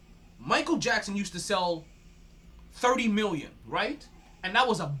Michael Jackson used to sell 30 million, right? And that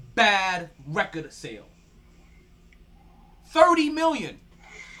was a bad record sale. 30 million.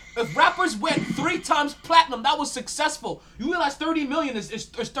 If rappers went 3 times platinum, that was successful. You realize 30 million is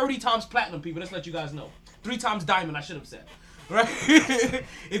 30 times platinum, people. Let's let you guys know. 3 times diamond, I should have said. Right?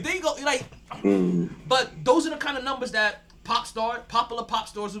 If they go, like... But those are the kind of numbers that popular pop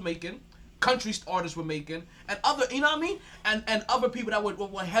stars were making, country artists were making, and other, you know what I mean? And other people that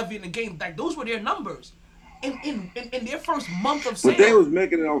were heavy in the game. Like, those were their numbers. In their first month of sales. But they was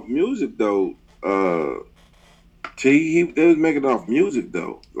making it off music, though. They was making it off music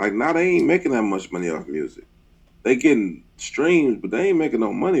though. Like now they ain't making that much money off music. They getting streams, but they ain't making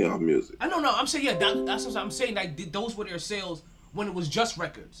no money off music. I don't know. I'm saying that's what I'm saying. Like those were their sales when it was just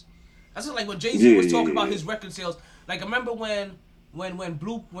records. That's just like when Jay-Z was talking about his record sales. Like I remember when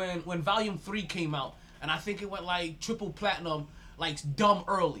when Volume 3 came out, and I think it went like triple platinum, like dumb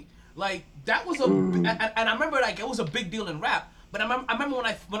early. Like that was and I remember like it was a big deal in rap. But I remember when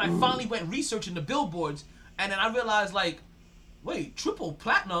I finally went researching the billboards, and then I realized like, wait, triple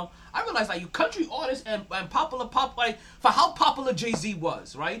platinum. I realized like you country artists and popular pop, like for how popular Jay-Z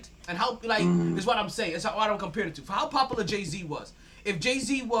was, right? And how like is what I'm saying. It's what I'm comparing it to. For how popular Jay-Z was. If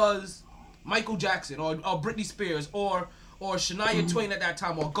Jay-Z was Michael Jackson or Britney Spears or Shania Twain at that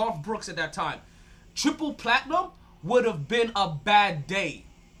time or Garth Brooks at that time, triple platinum would have been a bad day.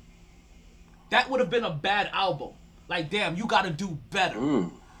 That would have been a bad album. Like, damn, you got to do better.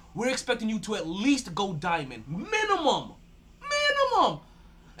 We're expecting you to at least go diamond. Minimum.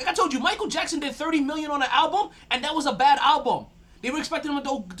 Like I told you, Michael Jackson did 30 million on an album, and that was a bad album. They were expecting him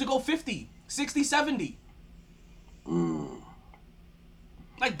to go 50, 60, 70.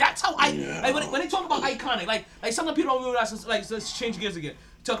 Like, that's how like when they talk about iconic, like some people don't realize, like, let's change gears again.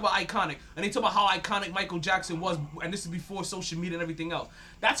 Talk about iconic, and they talk about how iconic Michael Jackson was, and this is before social media and everything else.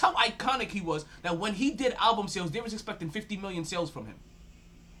 That's how iconic he was, that when he did album sales, they was expecting 50 million sales from him.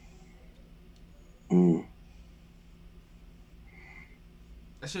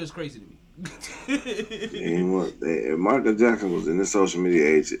 That shit is crazy to me. If Michael Jackson was in this social media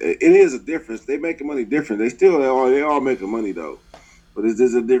age, it is a difference. They making money different. They all making money though, but it's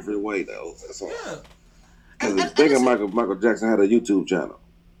just a different way though. That's all. Yeah. And think of Michael Jackson had a YouTube channel.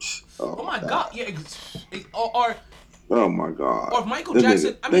 Oh my God! Yeah, oh my God! Or if Michael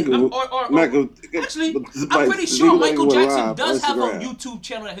Jackson, actually, I'm pretty sure Michael Jackson does have a YouTube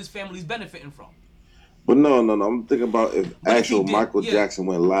channel that his family's benefiting from. But no. I'm thinking about if actual Michael Jackson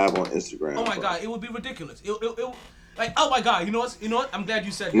went live on Instagram. Oh my God, it would be ridiculous. It like, oh my God, you know what? I'm glad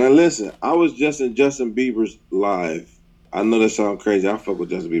you said that. Now listen, I was just in Justin Bieber's live. I know that sounds crazy. I fuck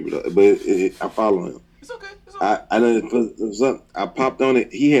with Justin Bieber though, but I follow him. It's okay. I know I popped on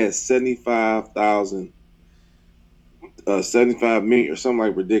it. He had 75,000, 75 million or something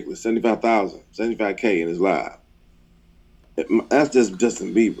like ridiculous. 75,000, 75K in his live. That's just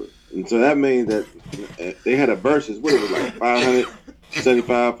Justin Bieber. And so that means that they had a versus. What it was like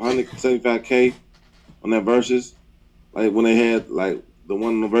 175K on that versus. Like when they had like the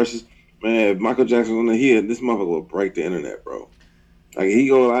one on the versus. Man, if Michael Jackson on the head, this motherfucker will break the internet, bro. Like he's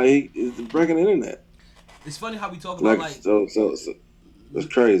breaking the internet. It's funny how we talk about so it's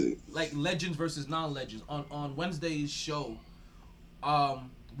crazy. Like legends versus non-legends. On Wednesday's show,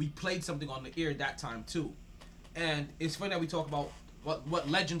 we played something on the air that time too, and it's funny that we talk about what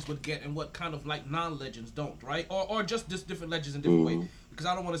legends would get and what kind of like non-legends don't, right? Or just different legends in different ways. Because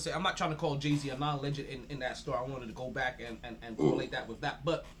I don't want to say, I'm not trying to call Jay-Z a non-legend in that story. I wanted to go back and correlate that with that,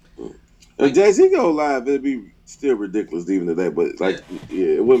 but. If Jay-Z go live, it'd be still ridiculous even today, but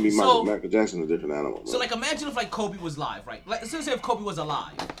it wouldn't be Michael Jackson, a different animal. So like imagine if like Kobe was live, right? Like let's say if Kobe was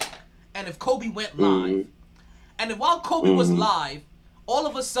alive, and if Kobe went live, and if while Kobe was live, all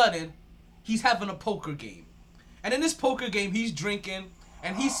of a sudden he's having a poker game, and in this poker game he's drinking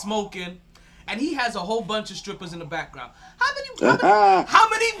and he's smoking, and he has a whole bunch of strippers in the background. How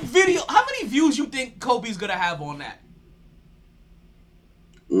many views you think Kobe's gonna have on that?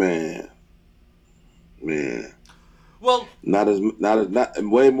 Man. Well, not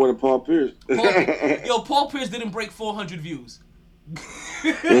way more than Paul Pierce. Paul Pierce didn't break 400 views.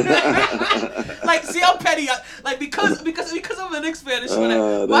 Like, see how petty because I'm a Knicks fan and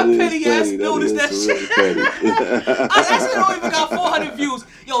shit. My petty ass noticed that shit. I actually don't even got 400 views.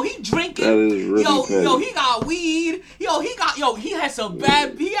 Yo, he drinking. That is really petty. He got weed. He had some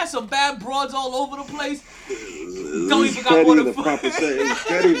bad broads all over the place. Don't even got water. It's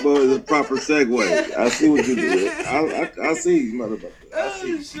petty, but it's a proper segue. Yeah. I see what you did. I see you, motherfucker.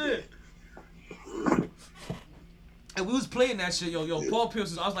 Oh shit. And we was playing that shit, yo. Paul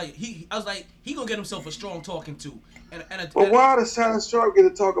Pierce. I was like, he gonna get himself a strong talking to. But why does Shannon Sharp get to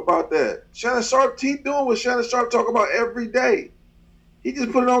talk about that? Shannon Sharp, he doing what Shannon Sharp talk about every day. He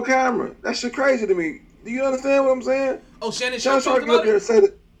just put it on camera. That shit crazy to me. Do you understand what I'm saying? Oh, Shannon Sharp get up there and say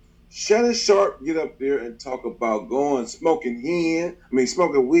that. Shannon Sharp get up there and talk about smoking weed,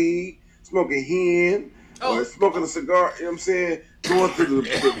 smoking hen, or smoking a cigar. You know what I'm saying? Going to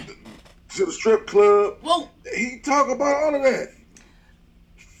the strip club. Well, he talk about all of that.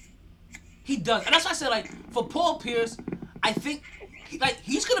 He does, and that's why I said, like, for Paul Pierce, I think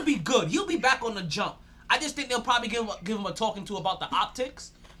he's gonna be good. He'll be back on the jump. I just think they'll probably give him a talking to about the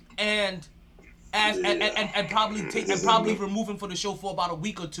optics, and and probably remove him from the show for about a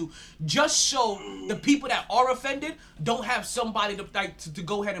week or two. Just so the people that are offended don't have somebody to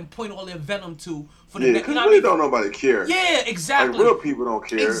go ahead and point all their venom to for the next. Because really don't nobody care. Yeah, exactly. Like real people don't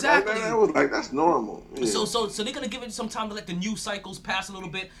care. Exactly. That's normal. Yeah. So they're gonna give it some time to let the news cycles pass a little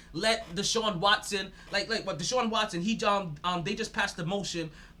bit. Let Deshaun Watson, Deshaun Watson, they just passed the motion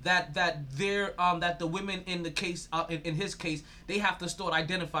that the women in the case in his case, they have to start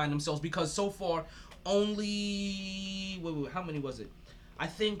identifying themselves, because so far only how many was it? I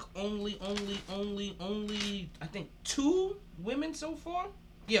think only I think 2 women so far.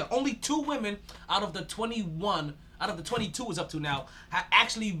 Yeah, only 2 women out of the 21, out of the 22 is up to now, have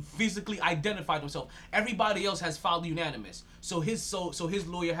actually physically identified themselves. Everybody else has filed unanimous. So his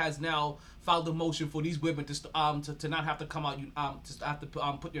lawyer has now filed a motion for these women to not have to come out, to have to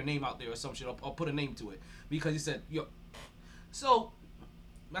put their name out there or some shit, or put a name to it, because he said, yo. So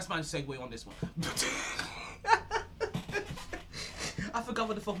that's my segue on this one. I forgot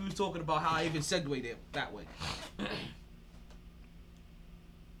what the fuck we was talking about, how I even segued it that way.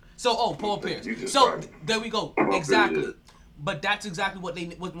 So, Paul Pierce. So, there we go. Exactly. But that's exactly what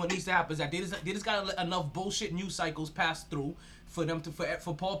needs to happen, is that they just got to let enough bullshit news cycles pass through for them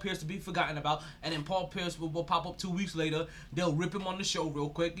for Paul Pierce to be forgotten about, and then Paul Pierce will pop up 2 weeks later. They'll rip him on the show real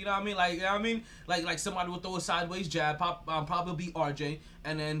quick. You know what I mean? Like somebody will throw a sideways jab, probably be RJ,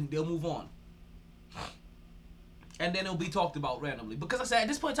 and then they'll move on. And then it'll be talked about randomly, because I said at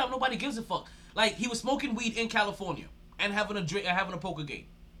this point in time nobody gives a fuck. Like, he was smoking weed in California and having a drink and having a poker game.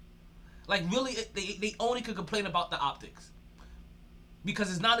 Like, really, they only could complain about the optics,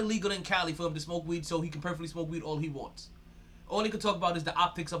 because it's not illegal in Cali for him to smoke weed, so he can perfectly smoke weed all he wants. All he could talk about is the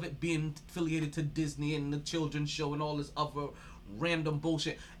optics of it being affiliated to Disney and the children's show and all this other random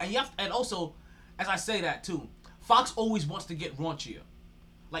bullshit. And also, as I say that too, Fox always wants to get raunchier.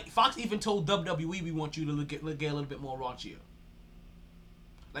 Like, Fox even told WWE, we want you to get a little bit more raunchier.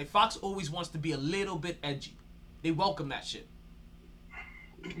 Like, Fox always wants to be a little bit edgy. They welcome that shit.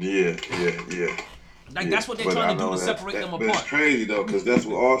 Yeah. Like, that's what they're trying to do to separate them apart. It's crazy though, because that's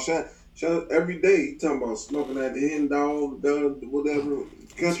what all Sean every day he talking about smoking that hen dog, whatever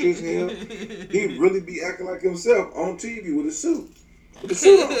country is him. He really be acting like himself on TV with a suit on.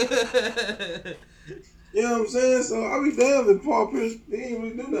 You know what I'm saying? So I be damned if Paul Pierce, he ain't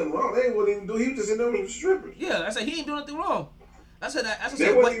really do nothing wrong. They ain't what he even do. He was just in there with strippers. Yeah, I said he ain't doing nothing wrong. That's what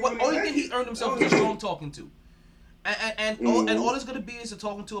only thing he earned himself was strong talking to. And all it's gonna be is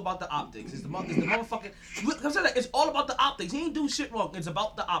talking to about the optics. It's the motherfucking. I'm saying that it's all about the optics. He ain't do shit wrong. It's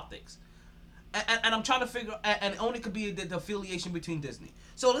about the optics. And I'm trying to figure, and it only could be the affiliation between Disney.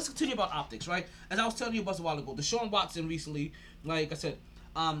 So let's continue about optics, right? As I was telling you about a while ago, Deshaun Watson recently, like I said,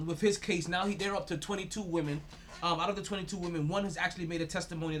 with his case now, they're up to 22 women. Out of the 22 women, one has actually made a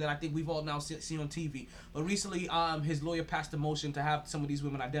testimony that I think we've all now seen on TV. But recently, his lawyer passed a motion to have some of these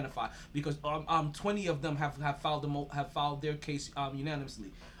women identified, because 20 of them have filed their case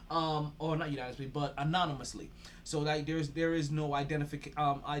unanimously, or not unanimously, but anonymously. So like there is no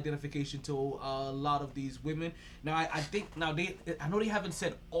identification to a lot of these women. Now I know they haven't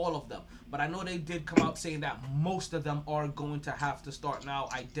said all of them, but I know they did come out saying that most of them are going to have to start now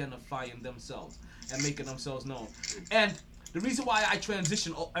identifying themselves and making themselves known. And the reason why I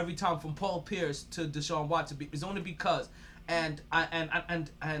transition every time from Paul Pierce to Deshaun Watson is only because, I don't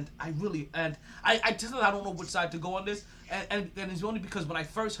know which side to go on this, and it's only because when I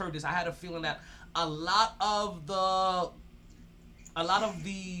first heard this, I had a feeling that a lot of the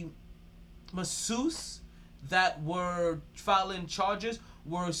masseuses that were filing charges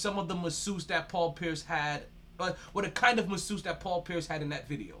were some of the masseuses that Paul Pierce had, were the kind of masseuse that Paul Pierce had in that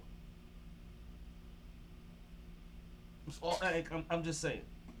video. I'm just saying.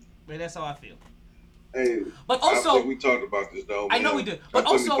 Man, that's how I feel. Hey, but also, I think we talked about this though. Man. I know we did, but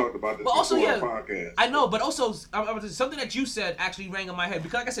we talked about this yeah, podcast. I know, but also something that you said actually rang in my head,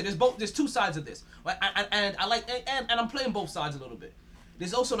 because like I said, there's 2 sides of this, right? And I like, and I'm playing both sides a little bit.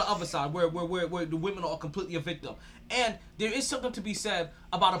 There's also the other side where the women are completely a victim. And there is something to be said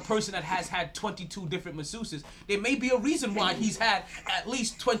about a person that has had 22 different masseuses. There may be a reason why he's had at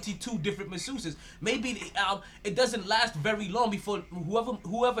least 22 different masseuses. Maybe it doesn't last very long before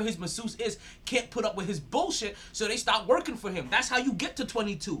whoever his masseuse is can't put up with his bullshit, so they stop working for him. That's how you get to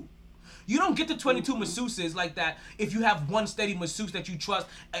 22. You don't get to 22 masseuses like that if you have one steady masseuse that you trust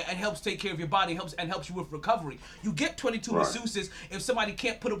and helps take care of your body, helps you with recovery. You get 22 masseuses if somebody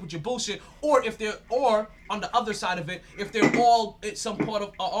can't put up with your bullshit, or on the other side of it, if they're all some part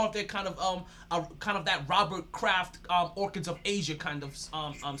of, or if they're kind of that Robert Kraft Orchids of Asia kind of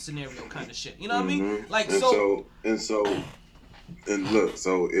scenario kind of shit. You know what I mean? Like, and look,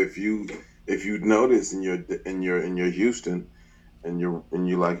 so if you if you notice in your Houston, and you're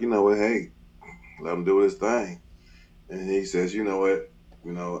like, you know what, hey, let him do his thing, and he says, you know what,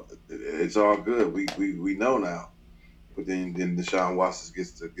 it's all good. We know now. But then Deshaun Watson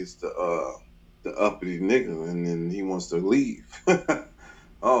gets the uppity nigga, and then he wants to leave.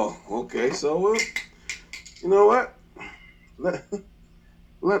 Oh, okay. So you know what? Let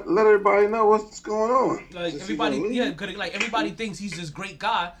everybody know what's going on. Like everybody, yeah, cause like everybody thinks he's this great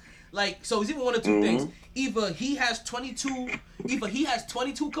guy. Like, so it's even one of two things. Either he has 22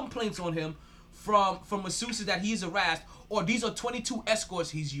 complaints on him from masseuses that he's harassed, or these are 22 escorts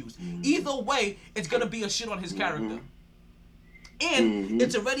he's used. Either way, it's gonna be a shit on his character. And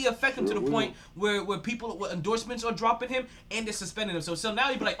it's already affecting him to the point where endorsements are dropping him and they're suspending him. So now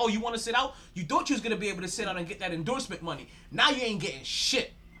you'd be like, oh, you want to sit out? You thought you was going to be able to sit out and get that endorsement money. Now you ain't getting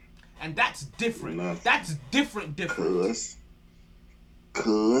shit. And that's different. Nothing. That's different.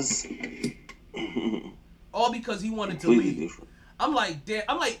 Cuz. All because he wanted to leave. Different. I'm like,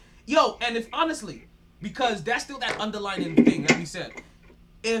 yo, and if honestly, because that's still that underlying thing that we said.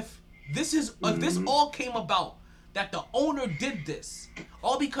 If this all came about, that the owner did this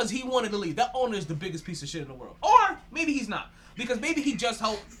all because he wanted to leave. That owner is the biggest piece of shit in the world. Or maybe he's not, because maybe he just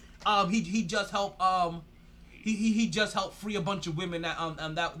helped. He just helped free a bunch of women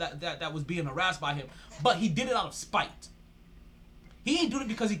that was being harassed by him. But he did it out of spite. He ain't doing it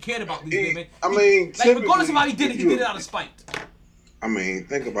because he cared about these women. I mean, regardless of how he did it, he did it out of spite. I mean,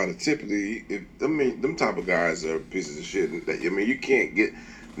 think about it. Typically, them type of guys are pieces of shit. You can't get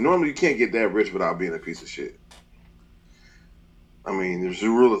that rich without being a piece of shit. I mean, there's a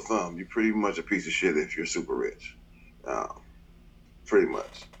rule of thumb. You're pretty much a piece of shit if you're super rich. Pretty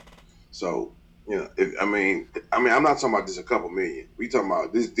much. So, I'm not talking about just a couple million. We talking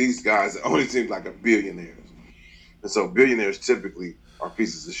about these guys that only seem like a billionaires. And so billionaires typically are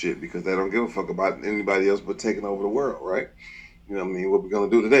pieces of shit because they don't give a fuck about anybody else but taking over the world, right? You know what I mean? What we gonna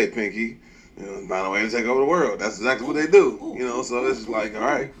do today, Pinky? Find a way to take over the world. That's exactly what they do. So it's just like, all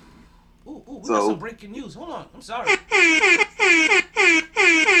right. We got some breaking news. Hold on. I'm sorry. I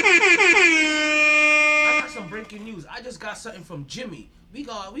got some breaking news. I just got something from Jimmy. We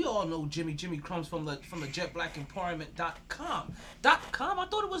all know Jimmy Crumbs from the JetBlackEmpowerment.com. .com? I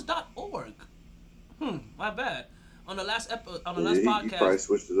thought it was .org. My bad. On the last podcast, you probably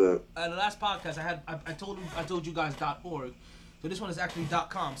switched it up. On the last podcast, I told you guys .org. So this one is actually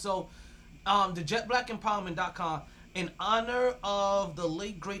 .com. So, the JetBlackEmpowerment.com. In honor of the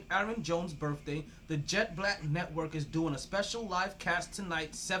late great Aaron Jones' birthday, the Jet Black Network is doing a special live cast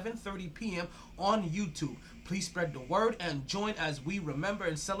tonight, 7:30 p.m. on YouTube. Please spread the word and join as we remember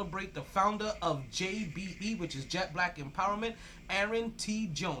and celebrate the founder of JBE, which is Jet Black Empowerment, Aaron T.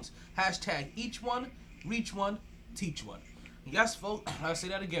 Jones. Hashtag each one, reach one, teach one. Yes, folks. I'll say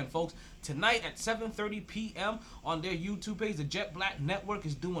that again, folks. Tonight at 7:30 p.m. on their YouTube page, the Jet Black Network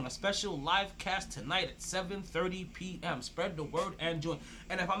is doing a special live cast tonight at 7:30 p.m. Spread the word and join.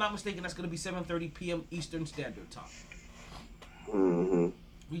 And if I'm not mistaken, that's going to be 7:30 p.m. Eastern Standard Time.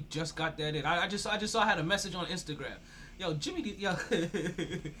 We just got that in. I just saw I had a message on Instagram. Yo, Jimmy,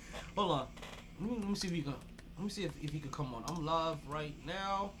 hold on. Let me see if he can. Let me see if he could come on. I'm live right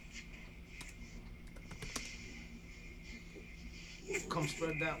now. Come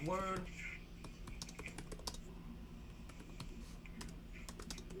spread that word.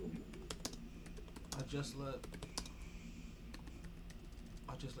 I just let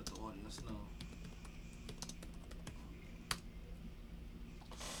the audience know.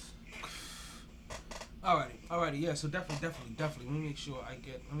 Alrighty, yeah. So definitely. Let me make sure I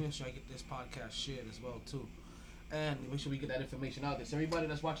get this podcast shared as well too, and make sure we get that information out there. So everybody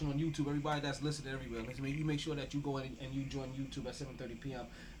that's watching on YouTube, everybody that's listening everywhere, you make sure that you go in and you join YouTube at 7:30 p.m.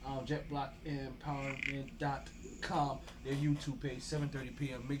 JetBlackEmpowerment.com, their YouTube page, 7:30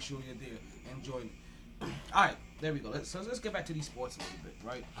 p.m. Make sure you're there and join it. All right, there we go. Let's get back to these sports a little bit,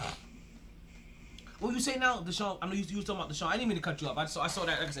 right? What you say now, Deshaun? I know you was talking about Deshaun. I didn't mean to cut you off. I saw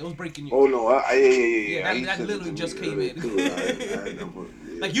that. Like I said, it was breaking news. Oh no! Yeah. That literally just came in.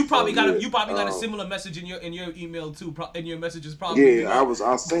 Like you probably got a similar message in your email too. In your messages probably. Yeah, I was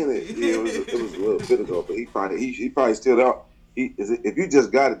saying it. Yeah, it was a little bit ago, but he probably still out. If you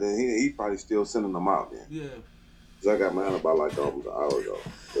just got it, then he probably still sending them out then. Yeah. Cause I got mine about like almost an hour ago.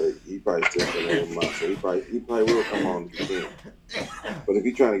 But he probably still sending them out. So he probably will come on again. But if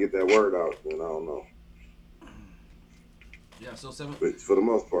he's trying to get that word out, then I don't know. Yeah, so 7. But for the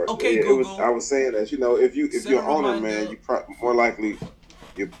most part, okay, yeah, Google. I was saying that if you're an owner, man, you more likely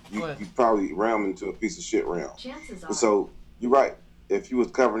you probably realm into a piece of shit realm. So you're right. If you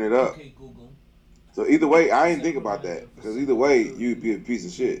was covering it up, okay, Google. So either way, I didn't think about that because either way you'd be a piece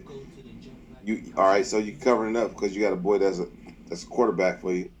of shit. Go to the Jet You all right? So you covering it up because you got a boy that's a quarterback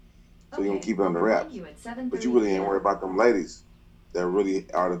for you. So you're gonna keep it under wraps. But you really ain't worried about them ladies that really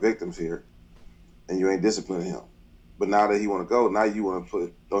are the victims here, and you ain't disciplining him. But now that he want to go, now you want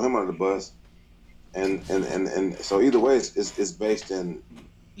to throw him under the bus, and so either way, it's based in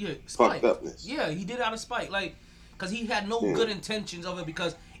fucked upness. Yeah, he did it out of spite, like, because he had no good intentions of it.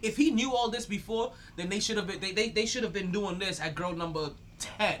 Because if he knew all this before, then they should have been they should have been doing this at girl number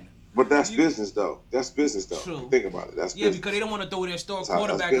 10. But that's business, though. That's business, though. True. Think about it. That's business. Because they don't want to throw their star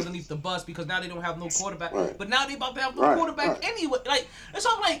quarterback underneath the bus because now they don't have no quarterback. Right. But now they about to have no quarterback anyway. Like, that's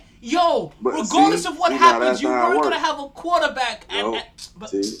all I'm like, yo, but regardless of what happens, you weren't going to have a quarterback.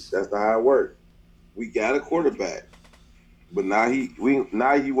 See, that's not how it works. We got a quarterback. But now he want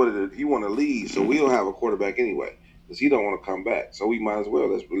to leave, so we don't have a quarterback anyway because he don't want to come back. So we might as well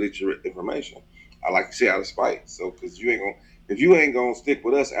let's release your information. I like to say out of spite. So because if you ain't gonna stick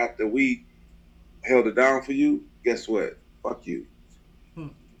with us after we held it down for you, guess what? Fuck you.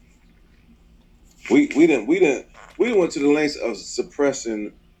 We went to the lengths of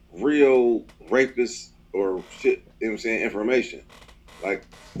suppressing real rapists or shit. You know what I'm saying? Information. Like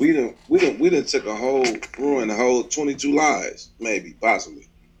we done took ruined the whole 22 lives, maybe, possibly.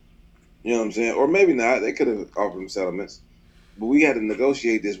 You know what I'm saying? Or maybe not. They could have offered them settlements. But we had to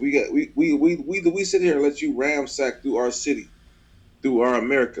negotiate this. We sit here and let you ramsack through our city, through our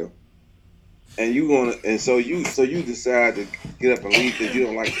America, and so you decide to get up and leave because you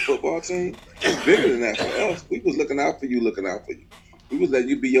don't like the football team. It's bigger than that for us. We was looking out for you. We was letting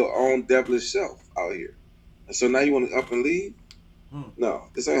you be your own devilish self out here, and so now you want to up and leave? No,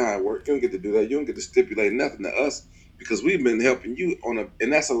 this ain't how it works. You don't get to do that. You don't get to stipulate nothing to us because we've been helping you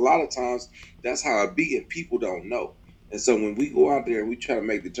and that's a lot of times that's how it be, and people don't know. And so when we go out there and we try to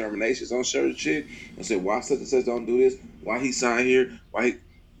make determinations on certain shit and say why such and such don't do this, why he signed here,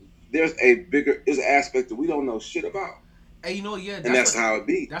 there's an aspect that we don't know shit about. Hey, that's how it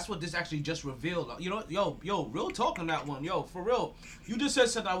be. That's what this actually just revealed. Yo, real talk on that one. Yo, for real. You just said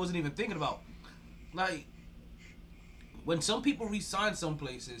something I wasn't even thinking about. Like, when some people resign some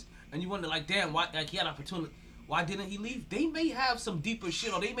places and you wonder, like, damn, why? Like, he had opportunity. Why didn't he leave? They may have some deeper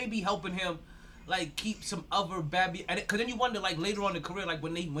shit, or they may be helping him, like, keep some other bad. Because then you wonder, like, later on in the career, like,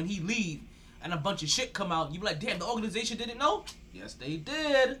 when he leave and a bunch of shit come out, you be like, damn, the organization didn't know? Yes, they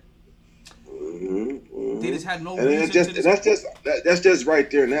did. They just had no reason to that's just right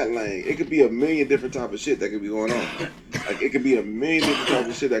there in that lane. It could be a million different type of shit that could be going on. Like, it could be a million different type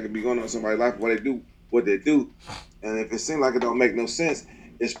of shit that could be going on in somebody's life, what they do. And if it seems like it don't make no sense,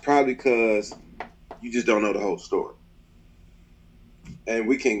 it's probably because you just don't know the whole story. And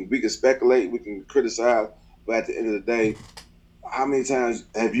we can speculate, we can criticize, but at the end of the day, how many times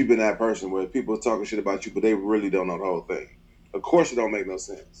have you been that person where people are talking shit about you, but they really don't know the whole thing? Of course it don't make no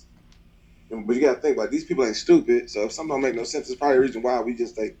sense. But you got to think, like, these people ain't stupid, so if something don't make no sense, it's probably a reason why we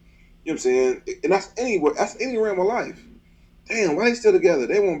just think, you know what I'm saying? And that's any realm of life. Damn, why they still together?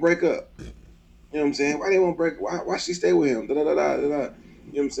 They won't break up. You know what I'm saying? Why they won't break? Why she stay with him? Da da da da da. You know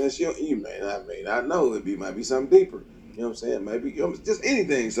what I'm saying? You may not know. Might be something deeper. You know what I'm saying? Maybe just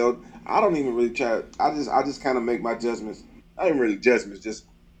anything. So I don't even really try. I just kind of make my judgments. I ain't really judgments. Just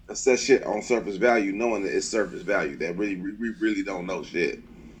assess shit on surface value, knowing that it's surface value. That we really don't know shit.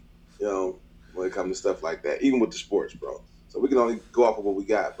 You know, when it comes to stuff like that, even with the sports, bro. So we can only go off of what we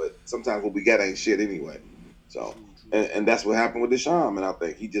got, but sometimes what we got ain't shit anyway. So and that's what happened with Deshaun, and I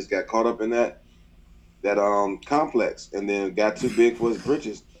think he just got caught up in that complex, and then got too big for his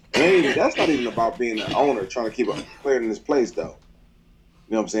britches. And that's not even about being an owner trying to keep a player in his place, though.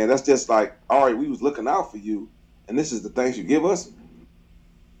 You know what I'm saying? That's just like, all right, we was looking out for you, and this is the things you give us.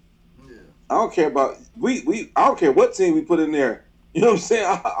 Yeah. I don't care about I don't care what team we put in there. You know what I'm saying?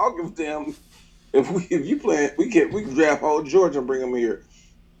 I don't give a damn if you playing. We can draft whole Georgia and bring him here.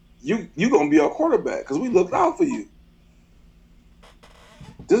 You gonna be our quarterback because we looked out for you.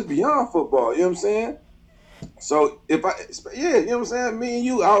 Just beyond football, you know what I'm saying? So you know what I'm saying? Me and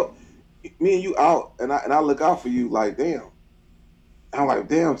you out, and I look out for you like, damn. I'm like,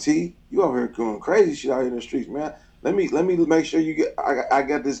 damn, T, you over here doing crazy shit out here in the streets, man. Let me make sure you get. I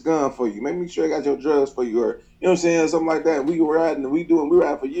got this gun for you. Make sure I got your drugs for you, or you know what I'm saying, something like that. We were riding, we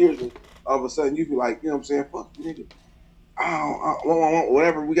riding for years, and all of a sudden you be like, you know what I'm saying? Fuck you, nigga. I don't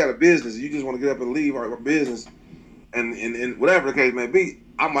whatever. We got a business. You just want to get up and leave our business, and whatever the case may be.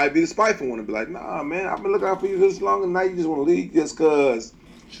 I might be the spiteful one and be like, nah, man, I've been looking out for you this long, and now you just want to leave just because.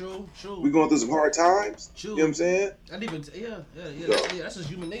 True. We going through some hard times. True. You know what I'm saying? That's just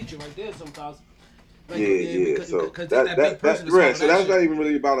human nature right there sometimes. Like, So that's not even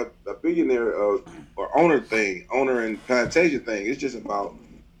really about a billionaire or owner and plantation thing. It's just about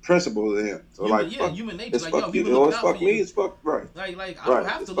principle to him. So human, like, yeah, fuck, human nature. it's Like, fuck yo, you. people looking It's out for fuck me. you. It's fuck right. Like I Right. don't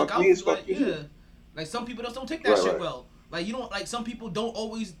have It's to look fuck out me, for it's you. fuck Like, you. yeah. Like some people just don't take that shit Right. well. Like you don't like some people don't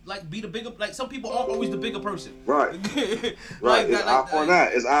always like be the bigger. Like some people aren't always the bigger person. Right. Like It's that. eye for an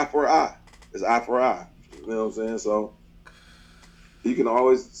eye. It's eye for eye. It's eye for eye. You know what I'm saying? So you can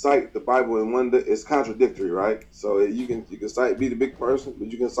always cite the Bible in one. It's contradictory, right? So you can cite be the big person,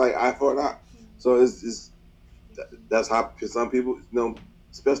 but you can cite eye for an eye. So that's how some people, you know,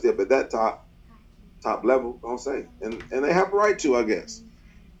 especially up at that top level, don't say, and they have a right to, I guess,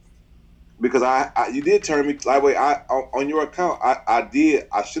 because you did turn me like way on your account. I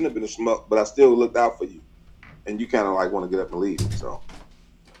shouldn't have been a schmuck, but I still looked out for you, and you kind of like want to get up and leave. So.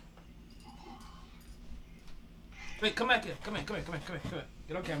 Wait, come back here. Come here.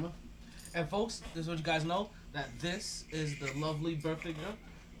 Get on camera. And folks, this is what you guys know, that this is the lovely birthday girl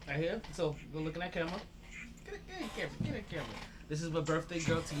right here. So we're looking at camera. Get in camera. This is my birthday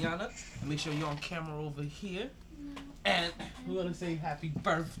girl, Tiana. And make sure you're on camera over here. And we're gonna say happy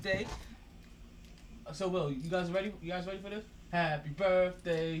birthday. So Will, you guys ready? You guys ready for this? Happy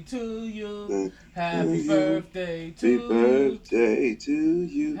birthday to you. Happy birthday to you. Happy birthday to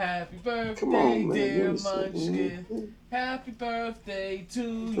you. Happy birthday, Come on, man. dear Munchkin. Happy birthday to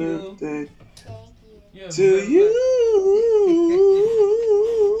you. Birthday Yeah, to you.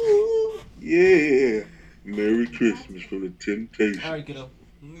 Yeah. Merry Christmas from the Temptations. All right, kiddo.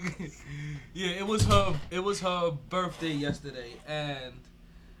 Yeah, it was her birthday yesterday,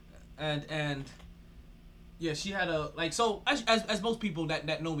 and yeah, she had a like so as most people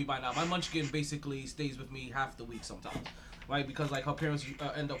that know me by now, my Munchkin basically stays with me half the week sometimes, right? Because like her parents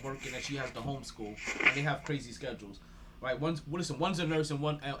end up working and she has to homeschool, and they have crazy schedules, right? One's a nurse and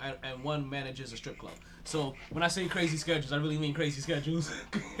one manages a strip club. So when I say crazy schedules, I really mean crazy schedules,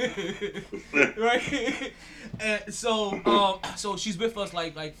 right? And so she's with us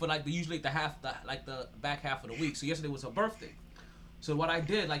like for like usually the back half of the week. So yesterday was her birthday. So what I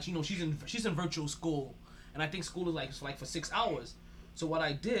did, like, you know, she's in virtual school, and I think school is like for 6 hours. So what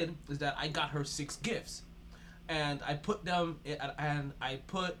I did is that I got her 6 gifts, and I put them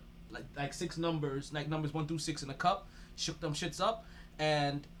like 6 numbers, like numbers 1 through 6 in a cup, shook them shits up,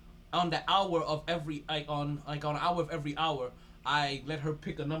 and on an hour of every hour, I let her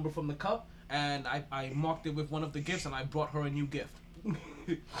pick a number from the cup, and I marked it with one of the gifts, and I brought her a new gift.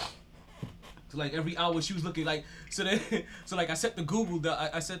 So like every hour she was looking like so like I set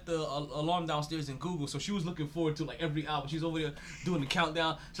the alarm downstairs in Google, so she was looking forward to like every hour. She's over there doing the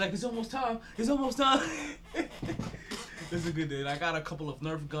countdown. She's like, it's almost time. It's a good day. I got a couple of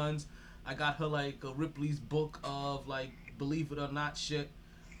Nerf guns. I got her like a Ripley's book of like believe it or not shit.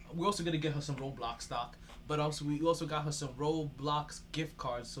 We're also gonna get her some Roblox stock, but we also got her some Roblox gift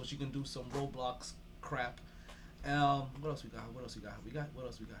cards so she can do some Roblox crap. What else we got her? What else we got her?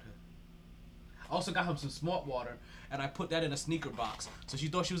 I also got him some smart water, and I put that in a sneaker box. So she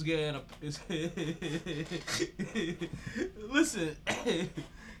thought she was getting a... Listen,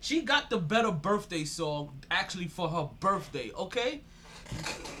 she got the better birthday song actually for her birthday, okay?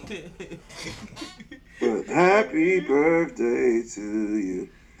 Happy birthday to you.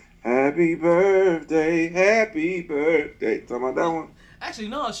 Happy birthday. Talking about that one? Actually,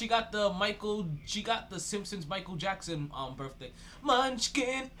 no, she got the Simpsons Michael Jackson birthday.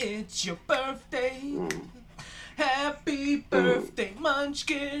 Munchkin, it's your birthday. Happy birthday,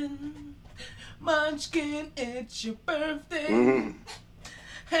 Munchkin. Munchkin, it's your birthday.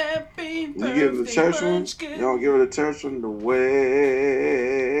 Happy birthday, You give her the church Munchkin. one? You don't give her the church one? The way.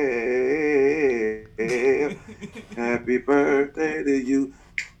 Happy birthday to you.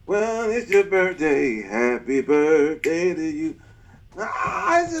 Well, it's your birthday. Happy birthday to you.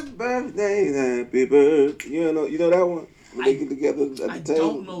 It's your birthday. Happy birthday. You know that one? When they get together at the table,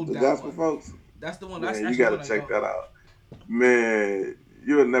 don't know the that gospel one. folks. That's the one. Man, you gotta check that out. Man,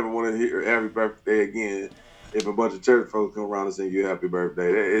 you would never want to hear happy birthday again if a bunch of church folks come around and sing you happy birthday.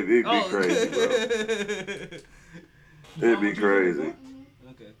 It'd be crazy, bro. It'd be crazy.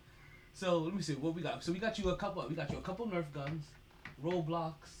 Okay. So let me see what we got. So we got you a couple Nerf guns,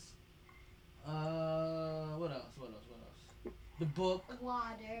 Roblox. What else? The book.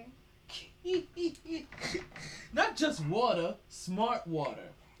 Water. Not just water, smart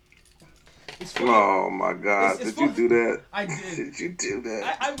water. Oh my God! Did you do that? I did. Did you do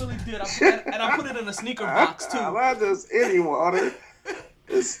that? I really did. I put it in a sneaker box too. Not just any water.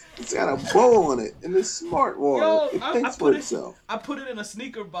 It's got a bow on it, and it's smart water. Yo, it thinks for itself. I put it in a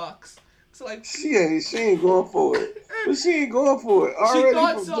sneaker box So like she ain't going for it. But she ain't going for it. Already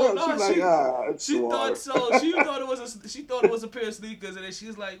thought from so. jump, No, she's like, it's she water. thought so. She thought it was a pair of sneakers, and then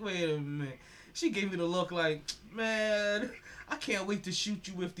she's like, wait a minute. She gave me the look like, man, I can't wait to shoot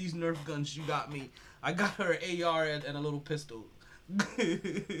you with these Nerf guns you got me. I got her an AR and a little pistol.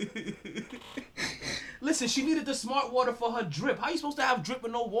 Listen, she needed the smart water for her drip. How you supposed to have drip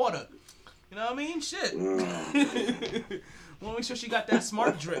with no water? You know what I mean? Shit. Want to make sure she got that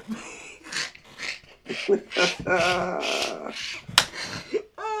smart drip.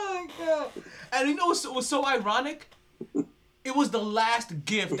 Oh, God. And you know what was so ironic? It was the last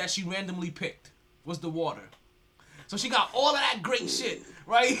gift that she randomly picked, was the water. So she got all of that great shit,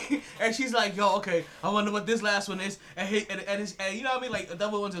 right? And she's like, yo, okay, I wonder what this last one is. And you know what I mean? Like, the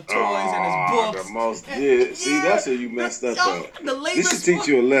other ones are toys and it's books. The most, yeah. See, that's where you messed up at. This should teach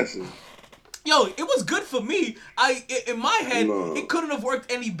you a lesson. Yo, it was good for me. In my head, it couldn't have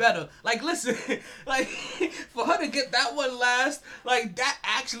worked any better. Like, listen, like for her to get that one last, like that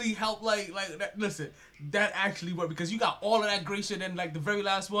actually helped. Listen, that actually worked because you got all of that great shit, and like the very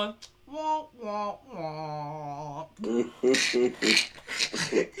last one. Wah, wah, wah.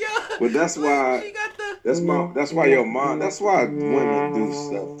 Yeah, but that's why. That's why your mom. That's why women do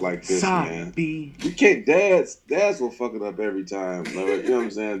stuff like this, man. You can't. Dads will fuck it up every time. Like, you know what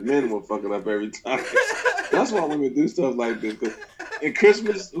I'm saying? Men will fuck it up every time. That's why women do stuff like this. Cause in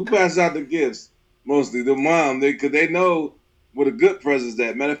Christmas, who passes out the gifts? Mostly the mom. Cause they know where the good presents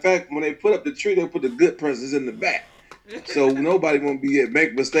at. Matter of fact, when they put up the tree, they put the good presents in the back. So nobody won't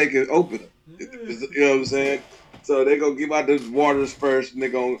make mistake and open them. You know what I'm saying? So they gonna give out the waters first, and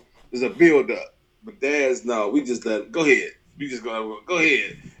there's a build up. But dads, no, we just go ahead. We just go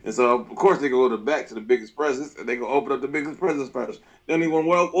ahead. And so of course they go to the back to the biggest presents, and they gonna open up the biggest presents first. They don't even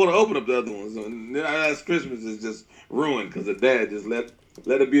want to open up the other ones. And then last Christmas is just ruined because the dad just let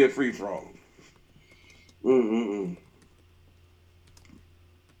it be a free for all.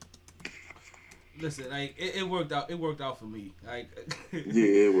 Listen, like it worked out. It worked out for me. Like yeah,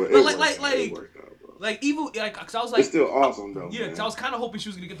 it worked out, bro. Like even like, cause I was like, it's still awesome though. Yeah, cause I was kind of hoping she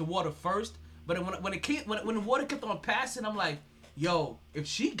was gonna get the water first, but then when the water kept on passing, I'm like, yo, if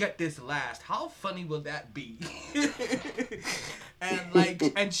she get this last, how funny will that be?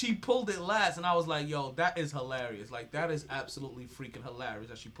 and she pulled it last, and I was like, yo, that is hilarious. Like that is absolutely freaking hilarious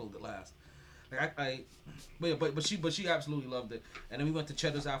that she pulled it last. Like but she absolutely loved it. And then we went to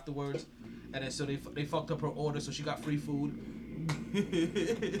Cheddar's afterwards, and then so they fucked up her order, so she got free food.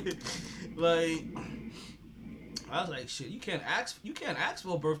 Like I was like, shit, you can't ask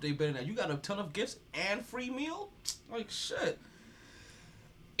for a birthday better than that. You got a ton of gifts and free meal. Like shit.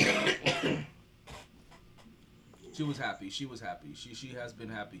 She was happy. She has been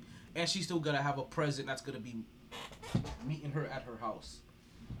happy, and she's still gonna have a present that's gonna be meeting her at her house.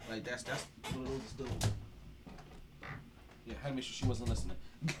 Like that's one of those still. Yeah, I had to make sure she wasn't listening.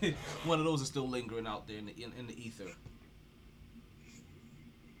 One of those is still lingering out there in the ether.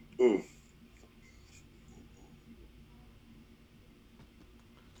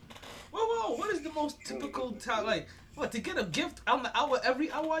 Whoa! What is the most typical time? Like what, to get a gift on the hour every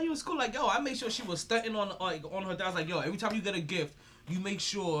hour while you in school? Like yo, I made sure she was stunting on her dad. I was like yo, every time you get a gift, you make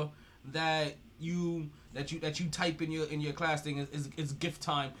sure that you type in your class thing is gift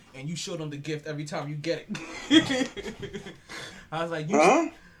time, and you show them the gift every time you get it. I was like,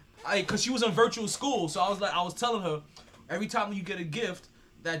 cause she was in virtual school, so I was telling her every time you get a gift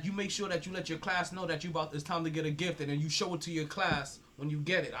that you make sure that you let your class know that it's time to get a gift, and then you show it to your class when you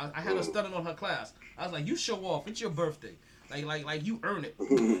get it. I had her studying on her class. I was like, you show off. It's your birthday. Like you earn it.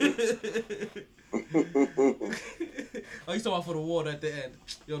 Oh, he's talking about for the water at the end.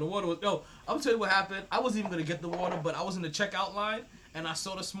 Yo, the water was... Yo, I'm tell you what happened. I wasn't even going to get the water, but I was in the checkout line, and I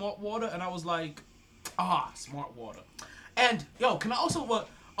saw the smart water, and I was like, smart water. And, yo, can I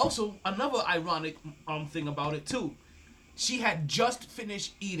also another ironic thing about it, too. She had just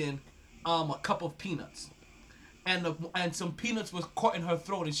finished eating a cup of peanuts. And some peanuts was caught in her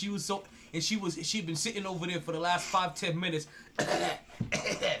throat, and she'd been sitting over there for the last 5-10 minutes.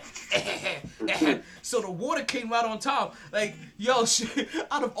 So the water came right on top. Like yo,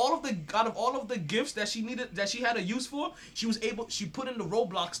 out of all of the gifts that she needed, that she had a use for, she put in the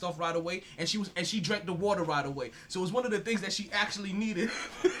Roblox stuff right away, and she drank the water right away. So it was one of the things that she actually needed.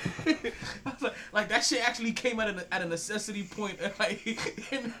 I was like that shit actually came at a necessity point, like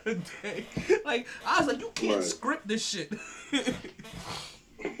in her day. Like I was like, you can't script this shit.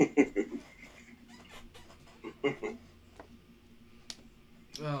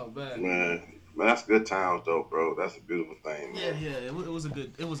 Oh man, that's good times though, bro. That's a beautiful thing. Man. Yeah. It was a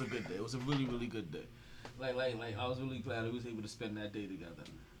good day. It was a really, really good day. Like I was really glad we was able to spend that day together.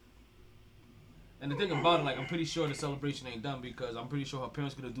 And the thing about it, like, I'm pretty sure the celebration ain't done because I'm pretty sure her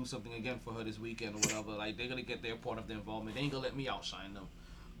parents gonna do something again for her this weekend or whatever. Like, they're gonna get their part of the involvement. They ain't gonna let me outshine them.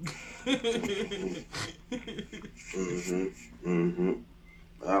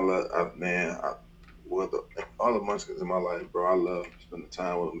 All the munchkins in my life, bro. I love spending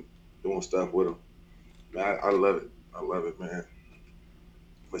time with them, doing stuff with them. Man, I love it. I love it, man.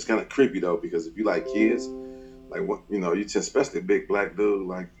 But it's kind of creepy though because if you like kids, like what you know, you just especially a big black dude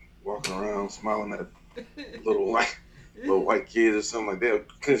like walking around smiling at little white kids or something like that.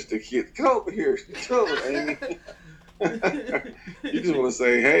 They'll clinch the kid. Get over here, get over, Amy. You just want to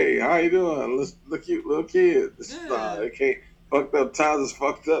say, hey, how you doing? Let's look cute little kid. Nah, they can't. Fucked up times is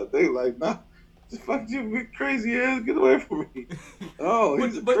fucked up. They like, nah, just fuck you, big crazy ass. Get away from me. Oh,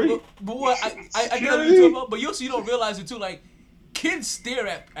 he's a creep. But what I get what you're talking about. But you also don't realize it too. Like, kids stare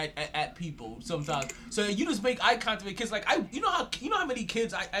at people sometimes. So you just make eye contact with kids. Like you know how many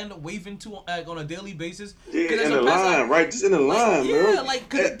kids I end up waving to on a daily basis. Yeah, in the line, right? Just in the line, bro. Yeah, like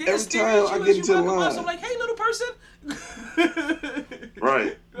cause every time I get into the line, I'm like, hey, little person.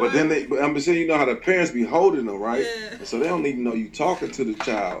 Right, but then I'm saying, you know how the parents be holding them, right? Yeah. So they don't even know you talking to the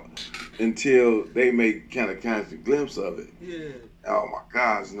child until they make kind of a glimpse of it. Yeah. Oh my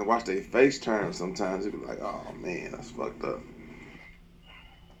gosh, and then watch their face turn. Sometimes it be like, oh man, that's fucked up.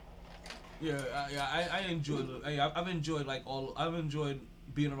 Yeah, I enjoy. I've enjoyed I've enjoyed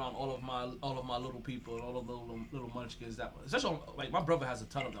being around all of my little people and all of the little munchkins. That especially like my brother has a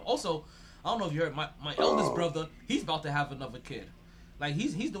ton of them. Also, I don't know if you heard my eldest brother. He's about to have another kid. Like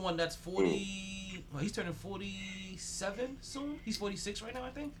he's the one that's 40. Well, he's turning 47 soon. He's 46 right now, I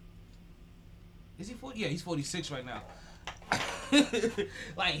think. Is he 40? Yeah, he's 46 right now.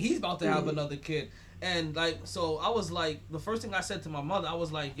 Like he's about to have another kid. And like, so I was like, the first thing I said to my mother, I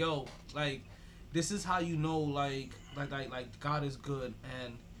was like, yo, like, this is how you know, like God is good,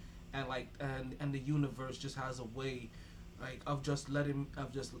 and the universe just has a way, like, of just letting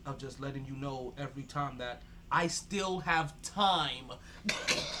you know every time that I still have time.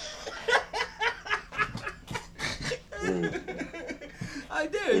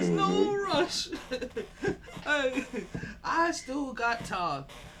 There's no rush. I still got time.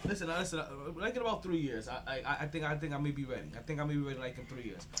 Listen. Like in about 3 years, I think I may be ready. I think I may be ready like in 3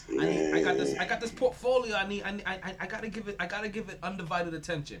 years. I got this portfolio. I gotta give it undivided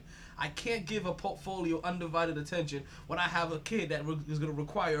attention. I can't give a portfolio undivided attention when I have a kid that is gonna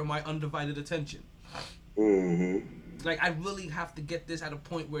require my undivided attention. Like I really have to get this at a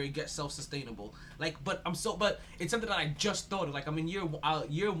point where it gets self-sustainable. Like, but it's something that I just thought of. Like, I mean, year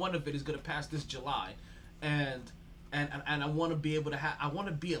one of it is gonna pass this July, and I want to be able to I want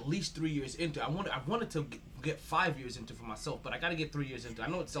to be at least 3 years into. I wanted to get 5 years into for myself, but I got to get 3 years into. I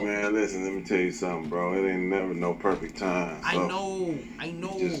know it's selfish. Man, listen, let me tell you something, bro. It ain't never no perfect time. So I know.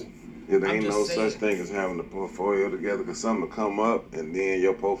 It ain't no such thing as having a portfolio together, because something will come up and then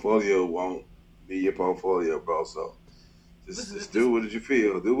your portfolio won't be your portfolio, bro. So just do what you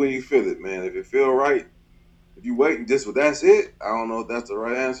feel. Do when you feel it, man. If it feel right, if you waiting just for that's it, I don't know if that's the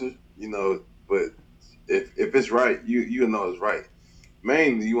right answer, but if it's right, you know it's right.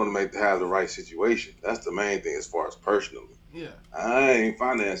 Mainly, you want to have the right situation. That's the main thing as far as personally. Yeah. I ain't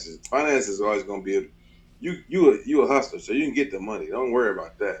finances. Finances is always gonna be you a hustler, so you can get the money. Don't worry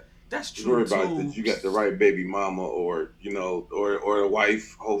about that. That's true. Just worry about that you got the right baby mama or a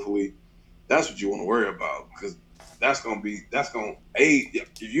wife. Hopefully, that's what you want to worry about, because that's gonna aid.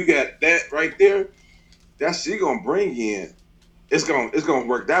 If you got that right there, that's she gonna bring in. It's gonna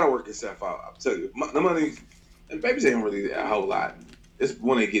work. That'll work itself out. I'll tell you. The money and babies ain't really a whole lot. It's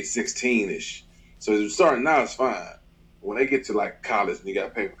when they get 16-ish. So if you're starting now, it's fine. When they get to like college, and you got to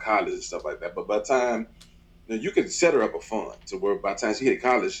pay for college and stuff like that. But by the time you can set her up a fund to where by the time she hit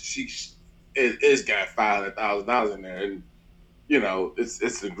college, it's got $500,000 in there, and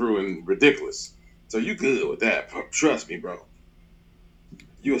it's growing ridiculous. So you good with that? Trust me, bro.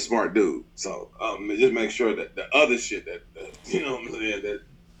 You a smart dude. So just make sure that the other shit that that you don't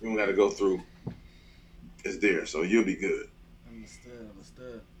got to go through is there. So you'll be good.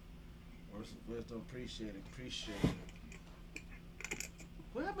 Understood. Words appreciate it.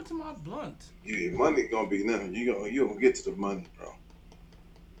 What happened to my blunt? Yeah, money gonna be nothing. You gonna get to the money, bro.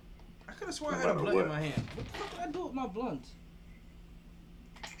 I could have sworn I had a blunt in my hand. What the fuck did I do with my blunt?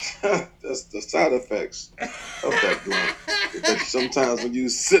 That's the side effects of that blunt. Because sometimes when you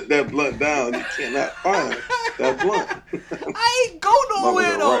sit that blunt down, you cannot find that blunt. I ain't go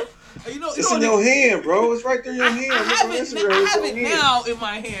nowhere though. Right. It's in your hand, bro. It's right there in your hand. I have it now in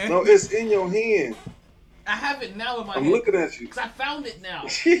my hand. No, it's in your hand. I have it now in my hand. I'm looking at you. Because I found it now.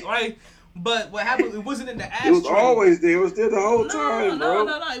 Right? But what happened? It wasn't in the ashtray. It was always there. It was there the whole time, bro.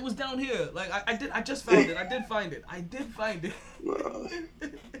 No. It was down here. Like I just found it. I did find it.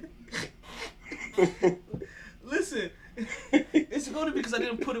 Listen, it's only because I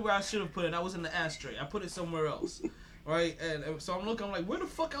didn't put it where I should have put it. I was in the ashtray. I put it somewhere else. Right, and so I'm looking. I'm like, where the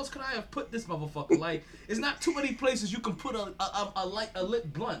fuck else could I have put this motherfucker? Like, it's not too many places you can put a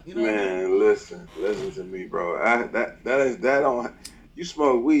lit blunt. You know? Man, listen to me, bro. That don't. You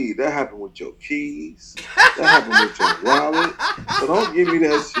smoke weed. That happened with your keys. That happened with your wallet. So don't give me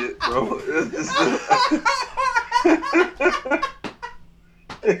that shit, bro.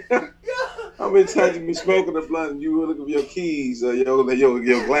 How many times you been smoking a blunt and you were looking for your keys or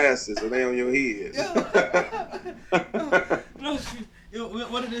your glasses and they on your head? No,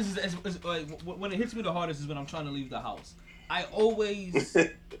 what it is like when it hits me the hardest is when I'm trying to leave the house. I always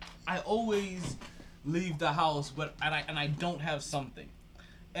leave the house, but I don't have something.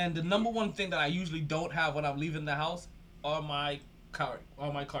 And the number one thing that I usually don't have when I'm leaving the house are my car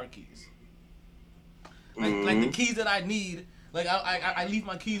keys. Like the keys that I need. Like I leave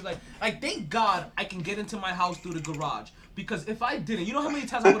my keys like thank God I can get into my house through the garage, because if I didn't, you know how many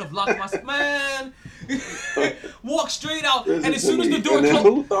times I would have locked myself, man. Walk straight out, and as soon as the door closed.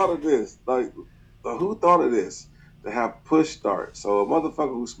 Who thought of this? Like, who thought of this? To have push start, so a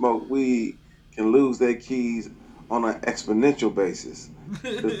motherfucker who smoke weed can lose their keys on an exponential basis.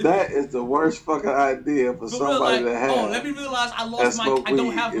 That is the worst fucking idea for somebody to have. Oh, let me realize I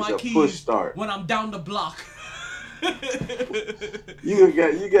don't have my keys when I'm down the block. You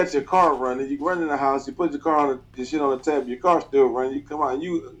got your car running. You run in the house. You put your car on the shit on the table. Your car's still running. You come out.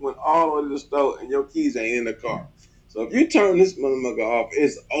 You went all the way to the store, and your keys ain't in the car. So if you turn this motherfucker off,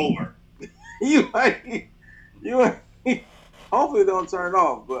 it's over. you ain't. Hopefully, it don't turn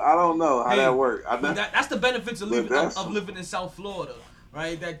off. But I don't know how that works. That's the benefits of living in South Florida,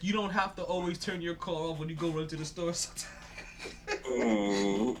 right? That you don't have to always turn your car off when you go run to the store.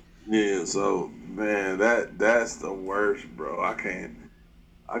 Yeah, so man, that's the worst, bro. I couldn't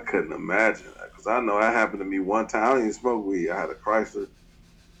imagine that, because I know that happened to me one time. I don't even smoke weed. I had a Chrysler,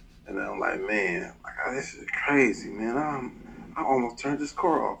 and then I'm like, man, this is crazy, man. I almost turned this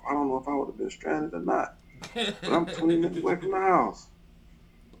car off. I don't know if I would have been stranded or not. But I'm 20 minutes away from the house.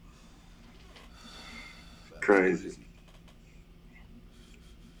 Crazy.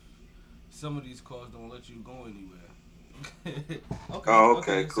 Some of these cars don't let you go anywhere.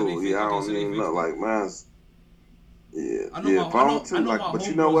 Okay, cool. I don't even know. Like mine's. Yeah, phone too. But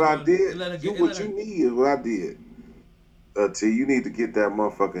you know what I did? What you need is what I did. You need to get that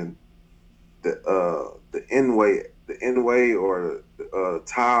motherfucking the N-way or the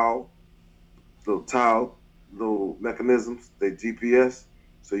little mechanisms. They GPS,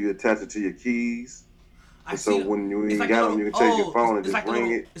 so you attach it to your keys. So when you got them, you can take your phone and just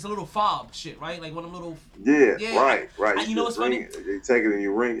ring it. It's a little fob shit, right? Like one of them little. Yeah. Right. You know what's funny? You take it and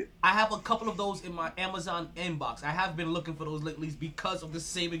you ring it. I have a couple of those in my Amazon inbox. I have been looking for those lately because of the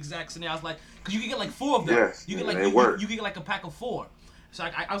same exact scenario. I was like, because you can get like 4 of them. Yes, you get like a pack of 4. So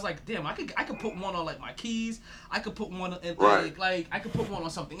I was like, damn, I could put one on like my keys. I could put one in like I could put one on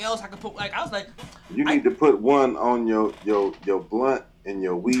something else. I could put I was like, you need to put one on your blunt and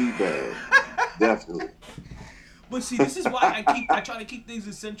your weed bag. Definitely. But see, this is why I try to keep these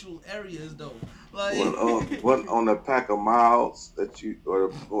essential areas though. Like one on a pack of miles that you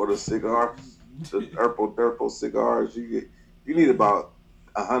or the cigars, the Urpo cigars. You need about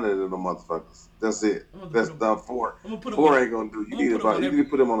 100 of them motherfuckers. That's it. That's done 4. 4 ain't gonna do. You need to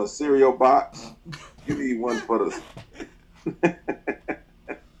put them on a cereal box. You need one for the.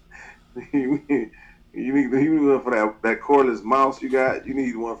 You need one for that cordless mouse you got. You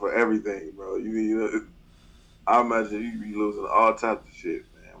need one for everything, bro. I imagine you be losing all types of shit,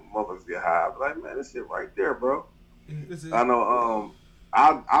 man. Motherfuckers get high. But like, man, this shit right there, bro. I know.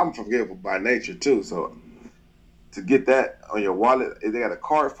 I'm forgetful by nature too. So to get that on your wallet, they got a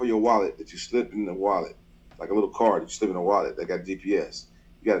card for your wallet that you slip in the wallet, like a little card that you slip in the wallet that got GPS.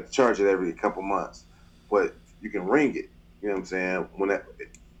 You got to charge it every couple months, but you can ring it. You know what I'm saying?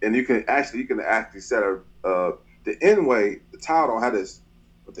 And you can actually set the N-way. The tile don't have this,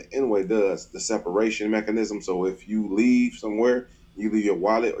 but the N-way does the separation mechanism. So if you leave somewhere, you leave your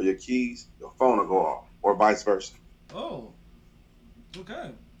wallet or your keys, your phone will go off, or vice versa. Oh,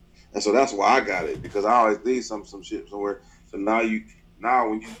 okay. And so that's why I got it, because I always leave some shit somewhere. So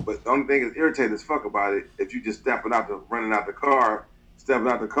but the only thing that's irritating as fuck about it, if you just stepping out the car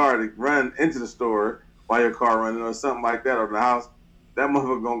to run into the store while your car running or something like that, or the house, that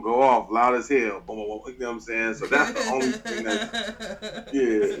motherfucker gonna go off loud as hell. Boom, boom, boom, you know what I'm saying? So that's the only thing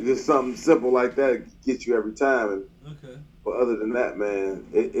just something simple like that gets you every time. And But other than that, man,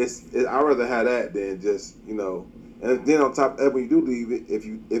 I'd rather have that than just And then on top of that, when you do leave it,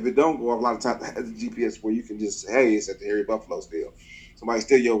 if it don't go off, a lot of times it has a GPS where you can just say, hey, it's at the Harry Buffalo still. Somebody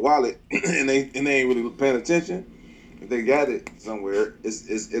steal your wallet and they ain't really paying attention. If they got it somewhere,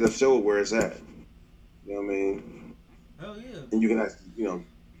 it'll show where it's at. You know what I mean? Hell yeah. And you can actually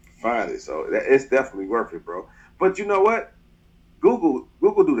find it. So it's definitely worth it, bro. But you know what? Google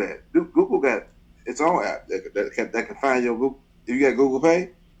do that. Google got its own app that can find your Google. If you got Google Pay,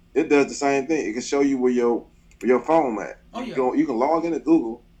 it does the same thing. It can show you where your phone at. Oh, yeah. You can log into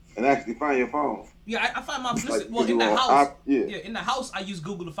Google and actually find your phone. Yeah, I find my Like, in the house. yeah, in the house I use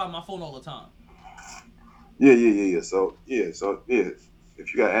Google to find my phone all the time. Yeah. So if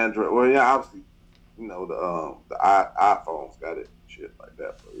you got Android, well, yeah, obviously, the iPhones got it, shit like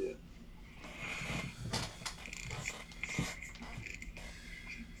that. But yeah.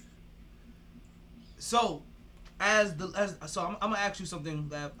 So, I'm gonna ask you something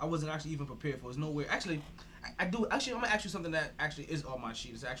that I wasn't actually even prepared for. It's nowhere. Actually, I do. Actually, I'm gonna ask you something that actually is on my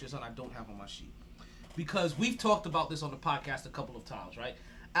sheet. It's actually something I don't have on my sheet because we've talked about this on the podcast a couple of times, right?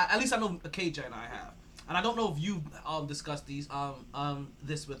 At least I know KJ and I have, and I don't know if you've discussed this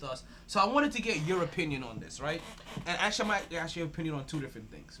with us. So I wanted to get your opinion on this, right? And actually, I might ask your opinion on two different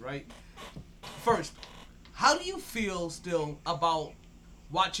things, right? First, how do you feel still about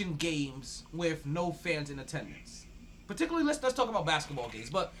watching games with no fans in attendance? Particularly, let's talk about basketball games,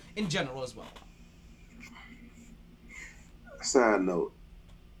 but in general as well. Side note,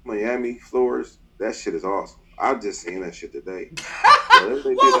 Miami floors, that shit is awesome. I just seen that shit today. Whatever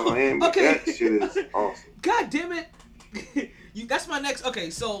they did in Miami, okay. That shit is awesome. God damn it. That's my next. Okay,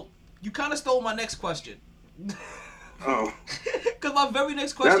 so you kind of stole my next question. Oh. Because my very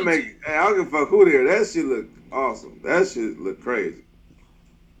next question. Hey, I don't give a fuck who there. That shit look awesome. That shit look crazy.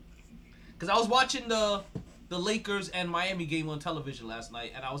 Because I was watching the Lakers and Miami game on television last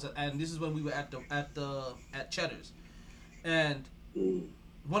night, and this is when we were at Cheddar's, and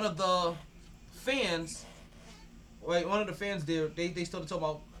one of the fans there, they started talking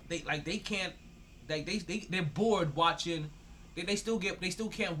about they're bored watching. They still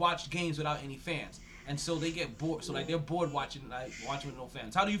can't watch games without any fans, and so they get bored. So they're bored watching with no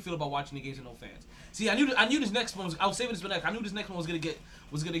fans. How do you feel about watching the games with no fans? See, I knew this next one I was saving this for next. I knew this next one was gonna get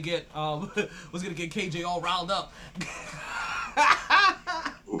KJ all riled up.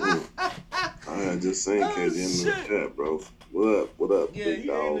 I just seen KJ in the chat, bro. What up, yeah, big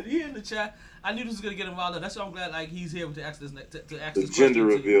dog? He in the chat. I knew this was gonna get him riled up. That's why I'm glad he's here to ask this The gender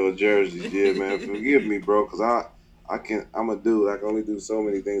reveal jerseys, yeah, man. Forgive me, bro, because I'm a dude. I can only do so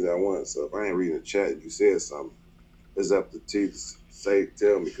many things at once. So if I ain't reading the chat and you said something, it's up to T to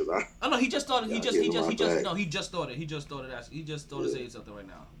tell me because I. Oh no, he just started. He just started. He just started saying something right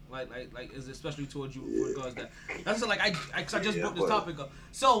now. Like is especially towards you regards that. That's like I just brought this topic up.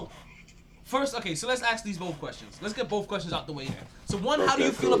 So first, okay, so let's ask these both questions. Let's get both questions out the way here. So one, how do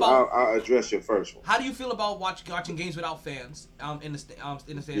you feel about? I'll address your first one. How do you feel about watching games without fans in the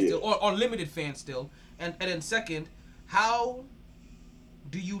stands still or limited fans still? And then second, how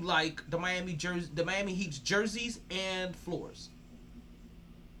do you like the Miami Heat's jerseys and floors?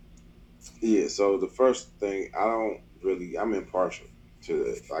 Yeah, so the first thing, I'm impartial to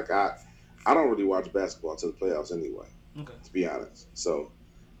it. Like I don't really watch basketball until the playoffs anyway. Okay. To be honest. So,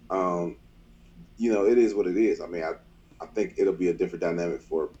 it is what it is. I mean, I think it'll be a different dynamic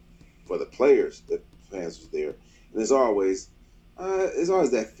for the players that fans was there. And there's always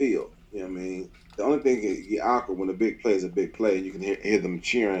that feel. You know what I mean? The only thing that get awkward when a big play is a big play and you can hear them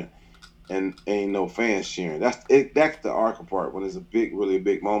cheering and ain't no fans cheering. That's the awkward part. When it's really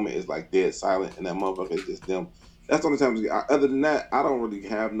big moment, it's like dead silent and that motherfucker is just them. That's the only time. Other than that, I don't really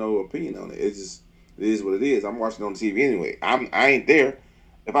have no opinion on it. It is what it is. I'm watching on TV anyway. I ain't there.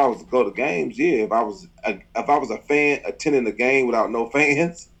 If I was to go to games, yeah. If I was a fan attending the game without no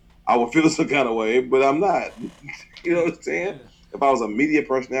fans, I would feel some kind of way. But I'm not. You know what I'm saying? Yeah. If I was a media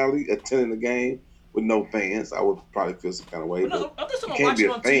personality attending the game with no fans, I would probably feel some kind of way. No, I'm just talking about watching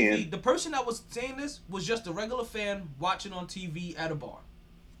on TV. The person that was saying this was just a regular fan watching on TV at a bar,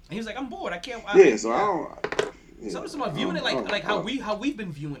 and he was like, "I'm bored. I can't." I don't. Yeah. Someone viewing it like how we've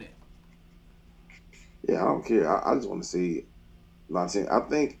been viewing it. Yeah, I don't care. I just want to see. I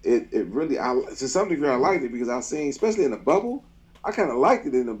think it really. To some degree, I liked it because I've seen, especially in the bubble. I kind of liked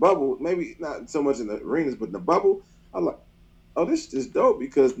it in the bubble. Maybe not so much in the arenas, but in the bubble, I like. Oh, this is dope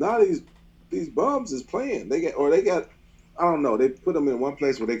because now these bums is playing. They got. I don't know. They put them in one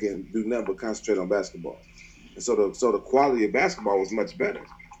place where they can do nothing but concentrate on basketball, and so the quality of basketball was much better.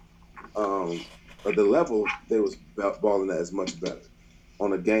 But the level they was balling at is much better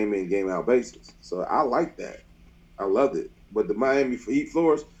on a game in, game out basis. So I like that. I loved it. But the Miami Heat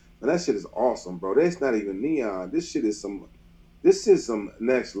floors, man, that shit is awesome, bro. That's not even neon. This is some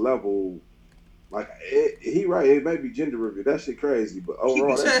next level. Like he right, it may be gender reveal. That shit crazy, but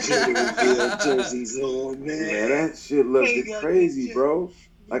overall, that shit jerseys on, man, that shit looked crazy, bro.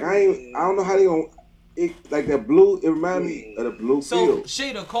 Like I don't know how they gonna like that blue. It remind me of the blue field. So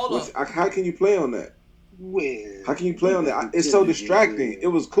Shader, call up. How can you play on that? How can you play on that? It's so distracting. It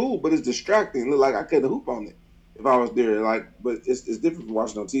was cool, but it's distracting. Look like I couldn't hoop on it if I was there. Like, but it's different from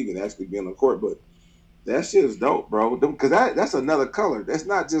watching on TV and actually being on the court. But that shit is dope, bro. Because that's another color. That's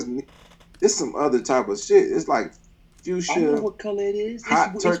not just. It's some other type of shit. It's like fuchsia. I know what color it is.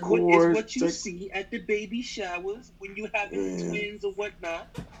 Hot turquoise. It's what you see at the baby showers when you having twins or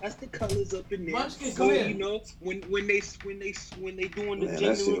whatnot. That's the colors up in there. Munchkin, so you know when they doing the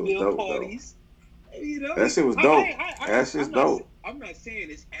gender reveal parties. You know, that shit was dope. That shit's dope. I'm not saying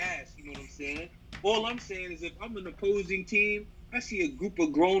it's ass. You know what I'm saying? All I'm saying is if I'm an opposing team, I see a group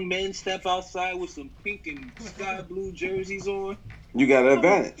of grown men step outside with some pink and sky blue jerseys on. You got an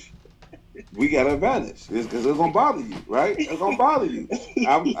advantage. We got an advantage. It's because it's gonna bother you, right? It's gonna bother you.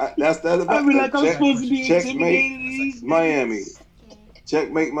 That's the advantage. I mean, like I'm supposed to be checkmate Miami.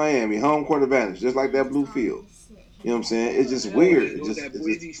 Checkmate Miami. Home court advantage, just like that blue field. You know what I'm saying? It's just weird. It's just that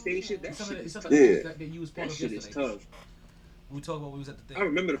Boise Station. That shit is tough. That shit is tough. We talked about when we was at the thing. I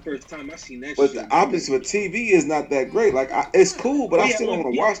remember the first time I seen that. But the optics for TV is not that great. Like it's cool, but I still don't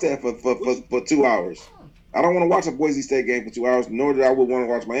want to watch that for 2 hours. I don't want to watch a Boise State game for 2 hours, nor did I would want to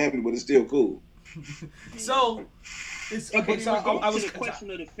watch Miami, but it's still cool. So, it's okay. So I was the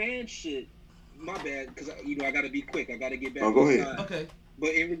question of the fan shit. My bad, because I gotta be quick. I gotta get back. Oh, go ahead. Okay.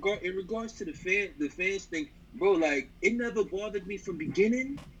 But in regards to the fans thing, bro, like it never bothered me from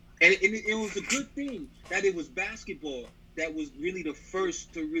beginning, and it was a good thing that it was basketball that was really the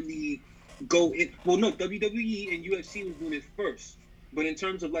first to really go in. Well, no, WWE and UFC was doing it first. But in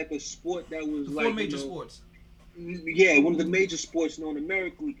terms of like a sport that was the like four major sports, one of the major sports known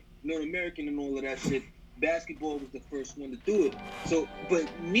American and all of that shit, basketball was the first one to do it. So, but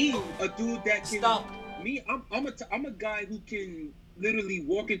me, a dude that can I'm a guy who can literally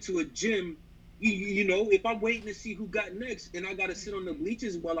walk into a gym. You know, if I'm waiting to see who got next, and I gotta sit on the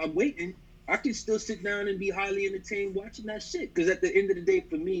bleachers while I'm waiting, I can still sit down and be highly entertained watching that shit. Because at the end of the day,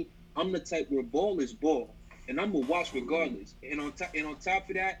 for me, I'm the type where ball is ball. And I'm gonna watch regardless. And on top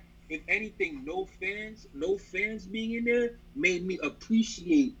of that, if anything, no fans being in there made me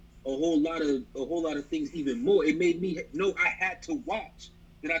appreciate a whole lot of things even more. It made me know I had to watch,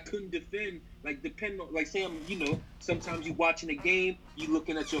 that I couldn't defend. Like say sometimes you watching a game, you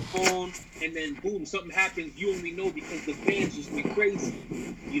looking at your phone, and then boom, something happens. You only know because the fans just went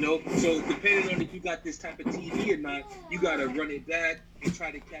crazy. You know, so depending on if you got this type of TV or not, you gotta run it back and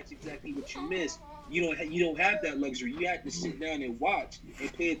try to catch exactly what you missed. You don't have that luxury. You have to sit down and watch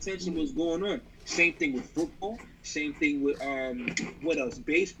and pay attention to what's going on. Same thing with football. Same thing with what else?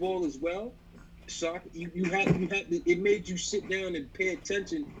 Baseball as well. Soccer. You have to, it made you sit down and pay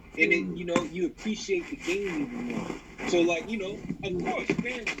attention, and then you appreciate the game even more. So like of course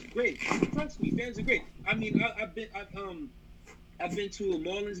fans are great. Trust me, fans are great. I mean I've been to a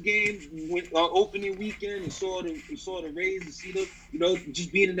Marlins game opening weekend and saw the Rays and see them.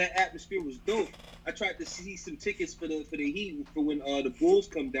 Just being in that atmosphere was dope. I tried to see some tickets for the Heat for when the Bulls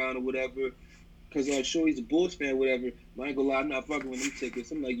come down or whatever, because sure he's a Bulls fan or whatever. I ain't gonna lie, I'm not fucking with them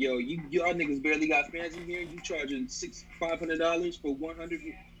tickets. I'm like, yo, y'all niggas barely got fans in here. You charging $500 for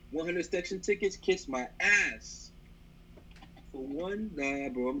 100 section tickets? Kiss my ass. For one, nah,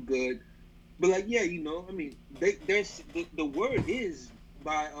 bro, I'm good. But like, yeah, I mean, the word is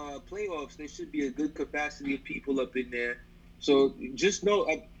by playoffs there should be a good capacity of people up in there. So just know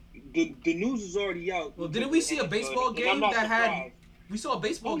the news is already out. Well, didn't we see a baseball game that had? We saw a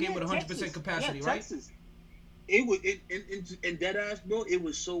baseball game with 100% capacity, right? Texas. It was in dead ass, bro. It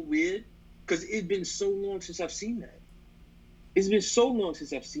was so weird because it's been so long since I've seen that. It's been so long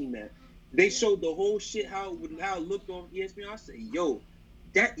since I've seen that. They showed the whole shit how it looked on ESPN. I said, yo.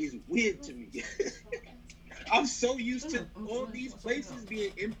 That is weird to me. I'm so used to all these places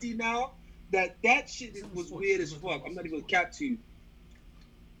being empty now that shit was weird as fuck. I'm not even gonna cap to you.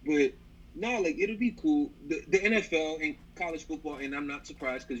 But like it'll be cool. The NFL and college football, and I'm not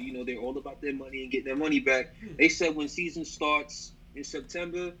surprised because they're all about their money and getting their money back. They said when season starts in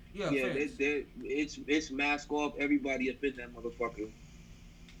September, it's mask off, everybody up in that motherfucker.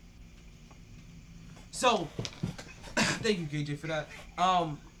 So thank you, KJ, for that.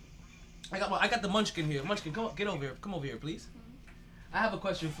 I got the Munchkin here. Munchkin, get over here. Come over here, please. I have a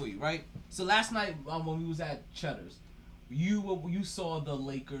question for you, right? So last night when we was at Cheddar's, you saw the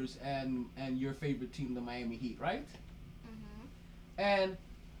Lakers and your favorite team, the Miami Heat, right? And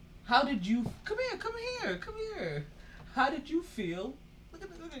how did you come here? How did you feel? Look at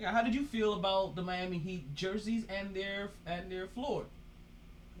the guy. How did you feel about the Miami Heat jerseys and their floor?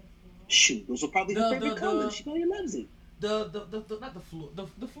 Shoot, those are probably her favorite colors. She probably loves it. Not the floor.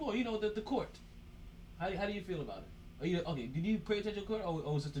 The floor. You know, the court. How do you feel about it? Are you okay? Did you pay attention to the court,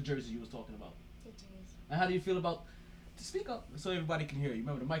 or was it the jersey you was talking about? The jersey. And how do you feel about? Speak up so everybody can hear you.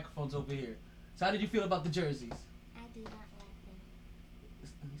 Remember the microphone's over here. So how did you feel about the jerseys? I do not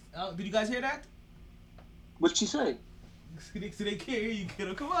like them. Did you guys hear that? What'd she say? So they can't hear you,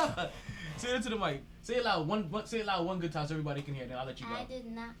 kiddo. Come on. Say it to the mic. Say it loud. Say it loud one good time so everybody can hear. Then I'll let you go. I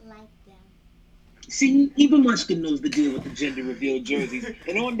did not like them. See, even Munchkin knows the deal with the gender reveal jerseys.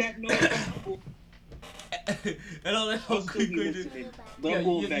 And on that note, and all that I'll still be listening. But I'm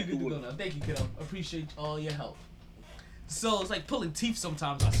going back to work. Now. Thank you, kiddo. Appreciate all your help. So it's like pulling teeth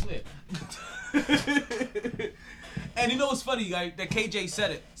sometimes, I swear. And you know what's funny, guys? That KJ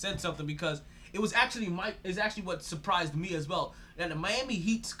said something because it was actually what surprised me as well. That the Miami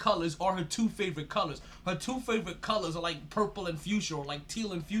Heat's colors are her two favorite colors. Her two favorite colors are like purple and fuchsia, or like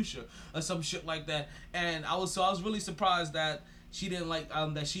teal and fuchsia, or some shit like that. And I was really surprised that she didn't like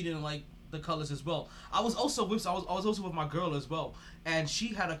the colors as well. I was also with my girl as well, and she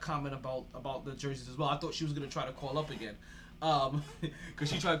had a comment about the jerseys as well. I thought she was gonna try to call up again, because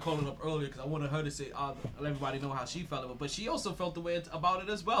she tried calling up earlier because I wanted her to say let everybody know how she felt about it. But she also felt the way about it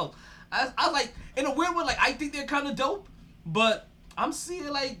as well. I like in a weird way, like I think they're kind of dope, but I'm seeing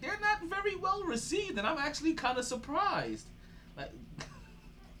like they're not very well received, and I'm actually kind of surprised. Like,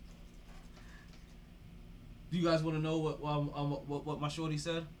 do you guys want to know what my shorty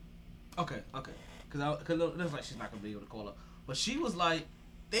said? Okay, because it looks like she's not gonna be able to call up, but she was like,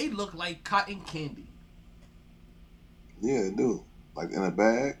 they look like cotton candy. Yeah, they do. Like in a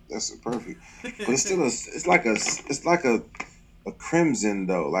bag, that's perfect. But it's still it's like a crimson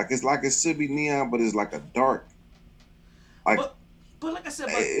though. Like it should be neon, but it's like a dark. Like, but like I said,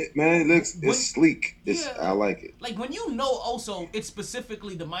 it's sleek. I like it. Like when you know also it's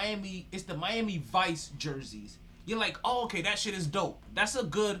specifically the Miami Vice jerseys. You're like, oh okay, that shit is dope. That's a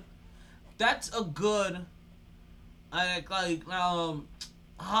good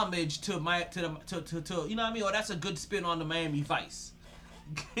homage to you know what I mean, or that's a good spin on the Miami Vice.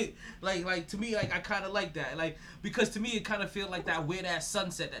 like to me, like I kind of like that, like because to me it kind of feels like that weird ass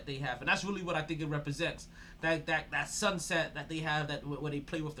sunset that they have, and that's really what I think it represents. That sunset that they have, that where they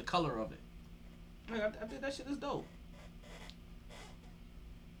play with the color of it. Like, I think that shit is dope.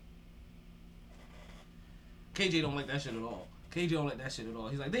 KJ don't like that shit at all.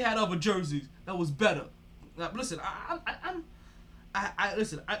 He's like, they had other jerseys that was better. Now, listen,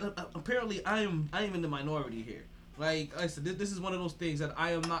 apparently I am in the minority here. Like I said, this is one of those things that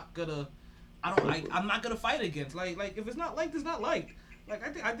I'm not gonna fight against. Like if it's not liked, it's not liked. Like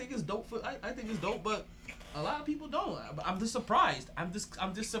I think it's dope I think it's dope, but a lot of people don't. I'm just surprised. I'm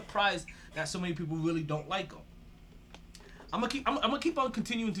just surprised that so many people really don't like them. I'm gonna keep on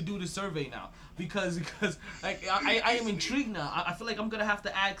continuing to do this survey now because like I am intrigued now. I feel like I'm gonna have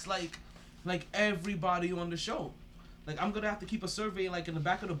to ask like everybody on the show. Like I'm gonna have to keep a survey like in the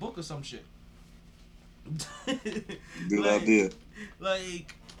back of the book or some shit. Good idea.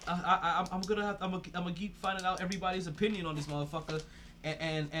 Like I'm gonna keep finding out everybody's opinion on this motherfucker,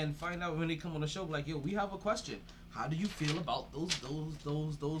 and find out when they come on the show. Like, yo, we have a question. How do you feel about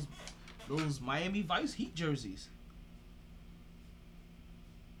those Miami Vice Heat jerseys?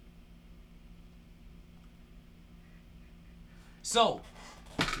 So,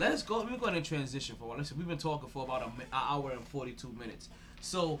 let's go. We're going to transition for a while. Listen, we've been talking for about an hour and 42 minutes.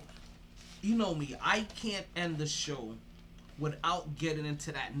 So, you know me, I can't end the show without getting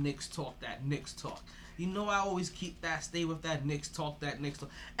into that Knicks talk. You know I always stay with that Knicks talk. And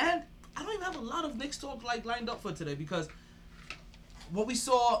I don't even have a lot of Knicks talk like lined up for today because what we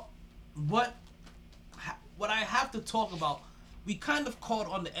saw, what I have to talk about, we kind of caught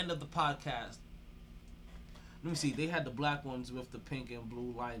on the end of the podcast. Let me see. They had the black ones with the pink and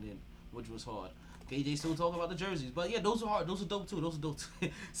blue lining, which was hard. KJ still talking about the jerseys, but yeah, those are hard. Those are dope too.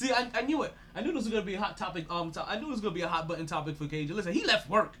 See, I knew it. I knew this was gonna be a hot topic. I knew it was gonna be a hot button topic for KJ. Listen, he left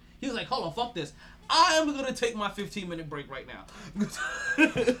work. He was like, "Hold on, fuck this. I am gonna take my 15-minute break right now."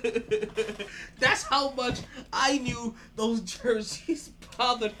 That's how much I knew those jerseys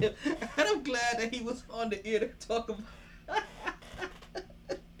bothered him, and I'm glad that he was on the air to talk about.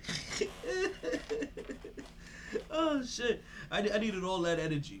 Oh shit! I needed all that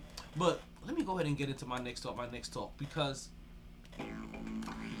energy, but let me go ahead and get into my next talk because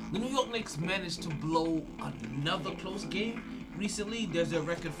The New York Knicks managed to blow another close game recently. There's their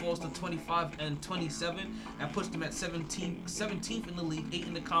record falls to 25-27. That puts them at 17th in the league, 8th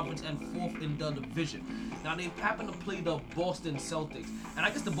in the conference, and 4th in the division. Now they happen to play the Boston Celtics, and I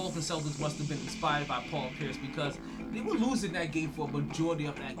guess the Boston Celtics must have been inspired by Paul Pierce because they were losing that game for a majority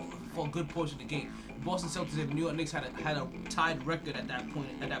of that, for a good portion of the game. The Boston Celtics and the New York Knicks had a tied record at that point.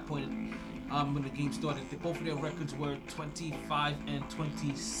 When the game started, both of their records were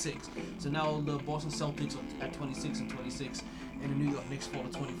 25-26. So now the Boston Celtics are at 26-26, and the New York Knicks fall to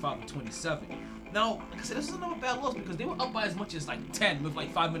 25-27. Now, like I said, this is another bad loss because they were up by as much as like 10 with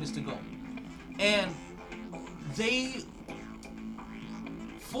like 5 minutes to go, and they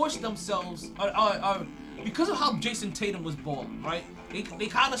forced themselves, because of how Jason Tatum was balling, right? They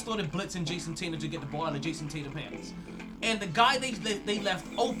kind of started blitzing Jason Tatum to get the ball out of Jason Tatum's hands, and the guy they left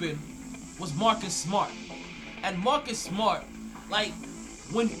open was Marcus Smart. And Marcus Smart, I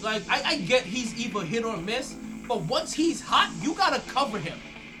get he's either hit or miss, but once he's hot, you gotta cover him.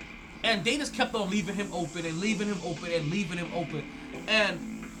 And they just kept on leaving him open and leaving him open and leaving him open.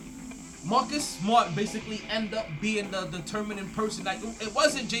 And Marcus Smart basically ended up being the determining person. Like, it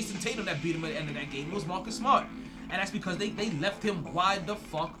wasn't Jason Tatum that beat him at the end of that game, it was Marcus Smart. And that's because they left him wide the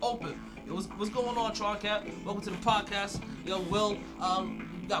fuck open. What's going on, Tron Cat? Welcome to the podcast. Yo, Will,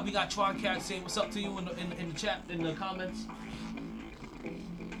 we got Tron Cat saying what's up to you in the chat, in the comments.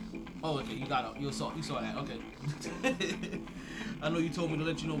 Oh, okay, you saw that, okay. I know you told me to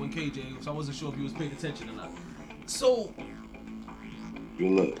let you know when KJ, so I wasn't sure if you was paying attention or not. So,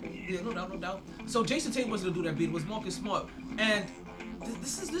 good luck. Yeah, no doubt. So Jason Tatum wasn't gonna do that beat, it was Marcus Smart. And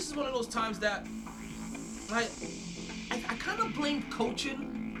this is one of those times that I kind of blame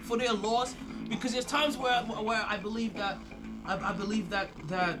coaching for their loss, because there's times where I believe that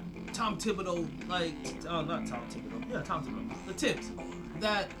Tom Thibodeau, not Tom Thibodeau, yeah, Tom Thibodeau, the Tibbs,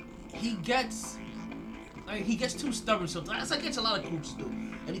 that he gets too stubborn sometimes. I guess a lot of coaches do,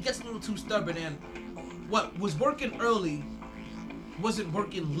 and he gets a little too stubborn, and what was working early wasn't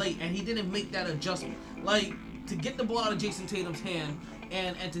working late, and he didn't make that adjustment. Like, to get the ball out of Jason Tatum's hand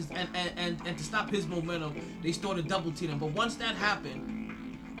and to stop his momentum, they started double teaming. But once that happened,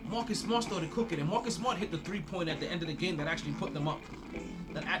 Marcus Smart started cooking, and Marcus Smart hit the 3-pointer at the end of the game that actually put them up.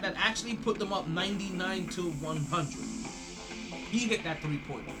 That actually put them up 99-100. He hit that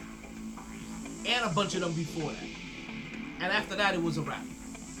 3-pointer, and a bunch of them before that. And after that, it was a wrap.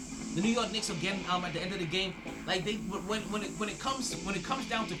 The New York Knicks again, at the end of the game, like when it comes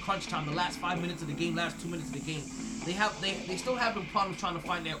down to crunch time, the last 5 minutes of the game, last 2 minutes of the game, they still having problems trying to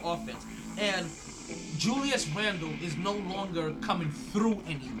find their offense. And Julius Randle is no longer coming through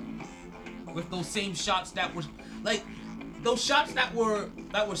anymore with those same shots that were like those shots that were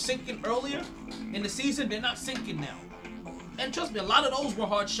sinking earlier in the season. They're not sinking now. And trust me, a lot of those were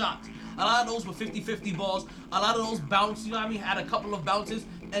hard shots. A lot of those were 50-50 balls. A lot of those bounced, you know what I mean, had a couple of bounces.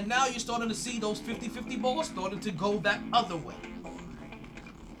 And now you're starting to see those 50-50 balls starting to go that other way.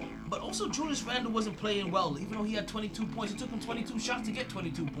 But also, Julius Randle wasn't playing well. Even though he had 22 points, it took him 22 shots to get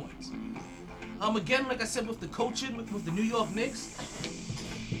 22 points. Again, like I said, with the coaching, with the New York Knicks,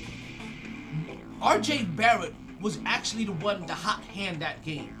 R.J. Barrett was actually the hot hand that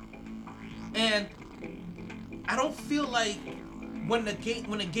game. And I don't feel like when the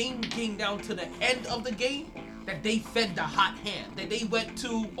game came down to the end of the game, that they fed the hot hand, that they went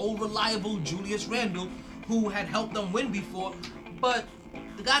to old reliable Julius Randle, who had helped them win before, but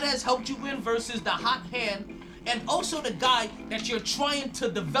the guy that has helped you win versus the hot hand, and also the guy that you're trying to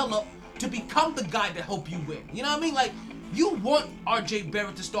develop to become the guy to help you win. You know what I mean? Like, you want R.J.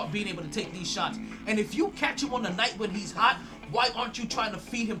 Barrett to start being able to take these shots, and if you catch him on the night when he's hot, why aren't you trying to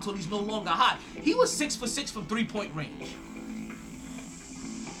feed him till he's no longer hot? He was 6 for 6 from 3-point range.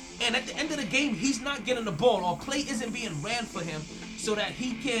 And at the end of the game, he's not getting the ball, or play isn't being ran for him, so that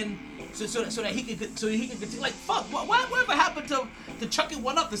he can, so that he can continue. Like, fuck, whatever happened to chucking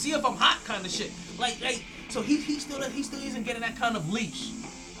one up to see if I'm hot kind of shit. So he still isn't getting that kind of leash.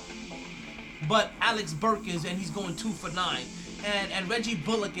 But Alex Burke is, and he's going 2 for 9. And Reggie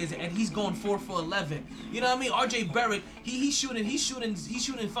Bullock is, and he's going 4 for 11. You know what I mean? R.J. Barrett, he's shooting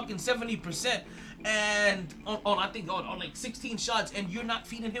fucking 70%, and on like 16 shots, and you're not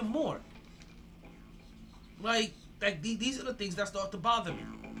feeding him more. Like these are the things that start to bother me.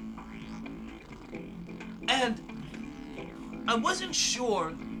 And I wasn't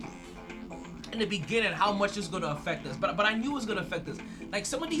sure in the beginning how much it's gonna affect us, but I knew it was gonna affect us. Like,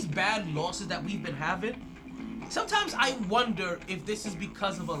 some of these bad losses that we've been having, sometimes I wonder if this is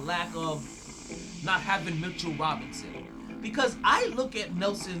because of a lack of not having Mitchell Robinson. Because I look at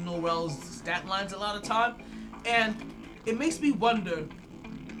Nelson Noel's stat lines a lot of time, and it makes me wonder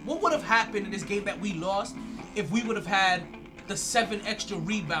what would have happened in this game that we lost if we would have had the 7 extra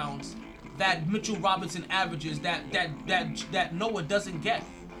rebounds that Mitchell Robinson averages that Noah doesn't get?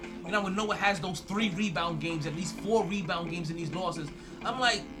 You know, when Noah has those 3 rebound games, at least 4 rebound games in these losses, I'm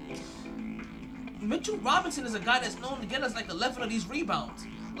like, Mitchell Robinson is a guy that's known to get us like 11 of these rebounds.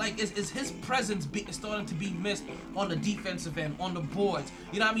 Like, is his presence starting to be missed on the defensive end, on the boards?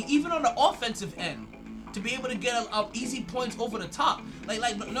 You know what I mean? Even on the offensive end, to be able to get easy points over the top. Like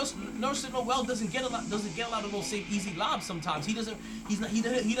Nerlens Noel doesn't get a lot of those same easy lobs sometimes. He doesn't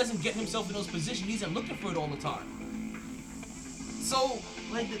get himself in those positions. He's not looking for it all the time. So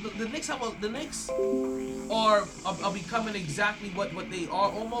like the Knicks are becoming exactly what they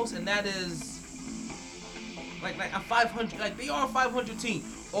are almost, and that is like a 500. Like they are a 500 team,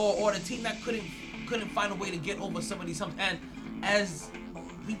 or the team that couldn't find a way to get over some of these humps. And as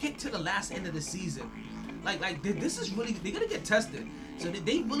we get to the last end of the season, like this is really, they're gonna get tested. So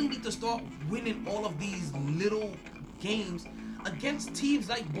they really need to start winning all of these little games against teams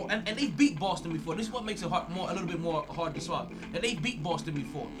like and they beat Boston before. This is what makes it a little bit more hard to swallow. And they beat Boston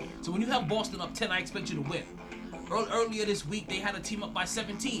before. So when you have Boston up 10, I expect you to win. Earlier this week, they had a team up by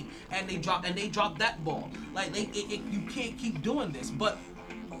 17, and they dropped that ball. Like you can't keep doing this. But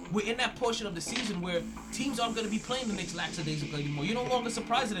we're in that portion of the season where teams aren't going to be playing the Knicks lackadaisical anymore. You're no longer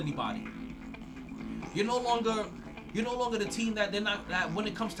surprising anybody. You're no longer the team that that when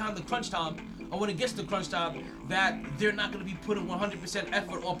it comes time to crunch time, or when it gets to crunch time, that they're not going to be putting 100%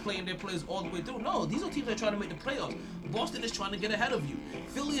 effort or playing their players all the way through. No, these are teams that are trying to make the playoffs. Boston is trying to get ahead of you.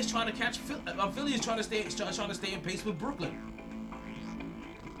 Philly is trying to catch. Philly is trying to stay in pace with Brooklyn.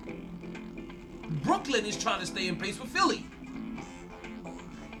 Brooklyn is trying to stay in pace with Philly.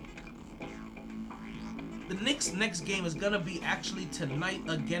 The Knicks' next game is gonna be actually tonight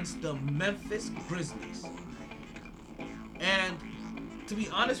against the Memphis Grizzlies. And to be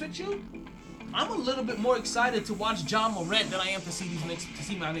honest with you, I'm a little bit more excited to watch John Morant than I am to see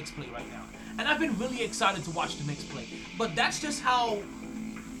my Knicks play right now. And I've been really excited to watch the Knicks play. But that's just how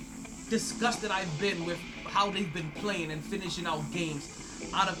disgusted I've been with how they've been playing and finishing out games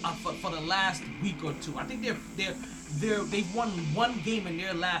for the last week or two. I think they've won 1 game in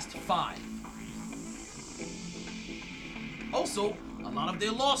their last 5. Also, a lot of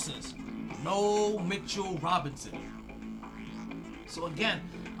their losses. No Mitchell Robinson. So again,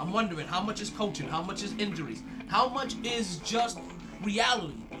 I'm wondering how much is coaching, how much is injuries, how much is just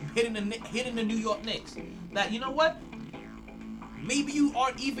reality hitting the New York Knicks. That, you know what? Maybe you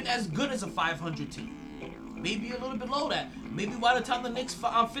aren't even as good as a 500 team. Maybe you're a little bit below that. Maybe by the time the Knicks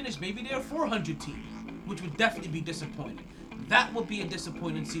finish, maybe they're a 400 team, which would definitely be disappointing. That would be a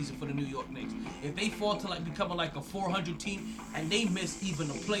disappointing season for the New York Knicks if they fall to becoming like a 400 team and they miss even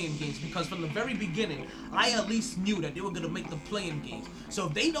the play-in games, because from the very beginning I at least knew that they were gonna make the play-in games. So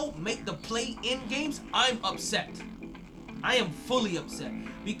if they don't make the play-in games, I'm upset. I am fully upset,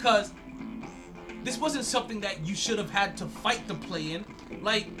 because this wasn't something that you should have had to fight to play in.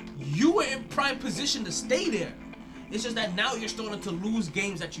 Like, you were in prime position to stay there. It's just that now you're starting to lose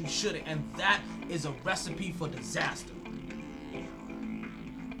games that you shouldn't, and that is a recipe for disaster.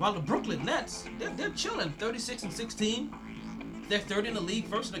 While the Brooklyn Nets, they're chilling, 36-16. They're 3rd in the league,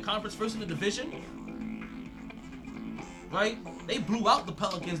 1st in the conference, 1st in the division. Right? They blew out the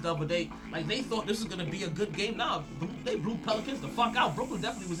Pelicans the other day. Like, they thought this was gonna be a good game. Nah, they blew Pelicans the fuck out. Brooklyn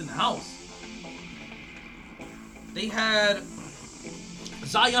definitely was in the house. They had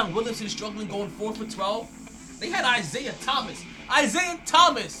Zion Williamson struggling, going 4 for 12. They had Isaiah Thomas. Isaiah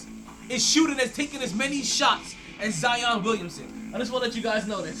Thomas is shooting as taking as many shots as Zion Williamson. I just want to let you guys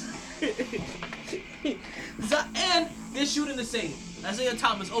know this. And they're shooting the same. Isaiah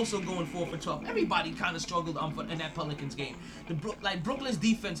Thomas also going 4 for 12. Everybody kind of struggled in that Pelicans game. Brooklyn's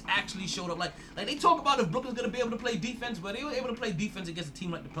defense actually showed up. Like they talk about if Brooklyn's gonna be able to play defense, but they were able to play defense against a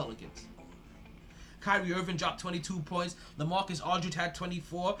team like the Pelicans. Kyrie Irving dropped 22 points. LaMarcus Aldridge had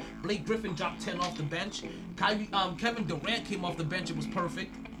 24. Blake Griffin dropped 10 off the bench. Kevin Durant came off the bench. It was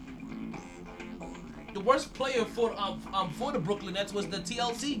perfect. The worst player for the Brooklyn Nets was the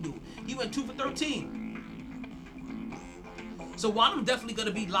TLC dude. He went 2 for 13. So while I'm definitely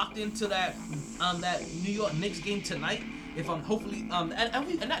gonna be locked into that New York Knicks game tonight, if I'm hopefully and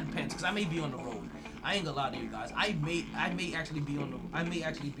that depends, because I may be on the road. I ain't gonna lie to you guys. I may actually be on the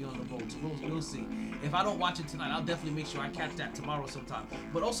road. So we'll see. If I don't watch it tonight, I'll definitely make sure I catch that tomorrow sometime.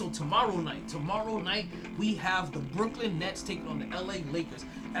 But also tomorrow night we have the Brooklyn Nets taking on the LA Lakers.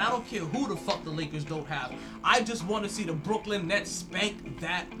 And I don't care who the fuck the Lakers don't have. I just want to see the Brooklyn Nets spank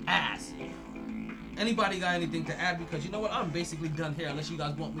that ass. Anybody got anything to add? Because you know what? I'm basically done here, unless you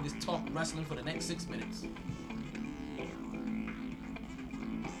guys want me to talk wrestling for the next 6 minutes.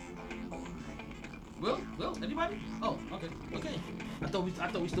 Will, anybody? Oh, okay. I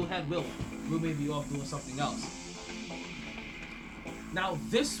thought we still had Will. Will may be off doing something else. Now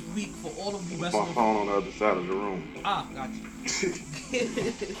this week for all of you My wrestling. phone on the other side of the room. Ah, got you.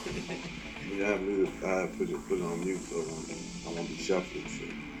 Yeah, I put it on mute so I won't be shuffling shit.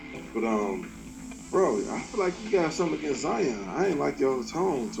 But bro, I feel like you got something against Zion. I ain't like your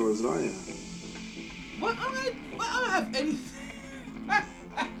tone towards Zion. What? I don't have anything. I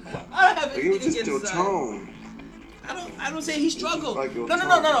don't have It anything was just against your Zion. tone. I don't say he struggled. Like your No,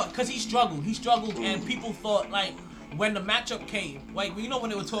 tone. because he struggled, and people thought like when the matchup came, like you know when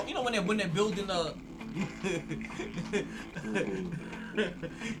they were talking, you know when they're building a.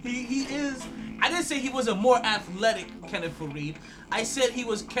 he is. I didn't say he was a more athletic Kenneth Fareed. I said he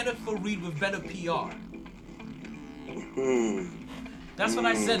was Kenneth Fareed with better PR. That's what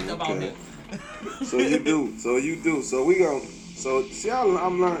I said about him. So you do. So we go. So see, I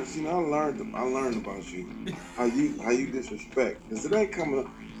learned. See, I learned about you. How you disrespect. Cause it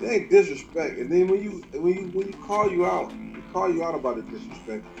ain't disrespect. And then when you call you out about the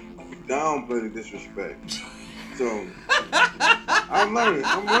disrespect, you downplay the disrespect. So I'm learning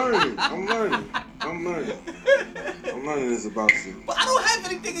this about you. But I don't have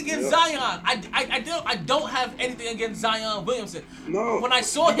anything against Zion. I don't have anything against Zion Williamson. No. When I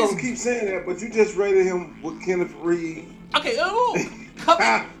saw you don't keep saying that, but you just rated him with Kenneth Reed. Okay,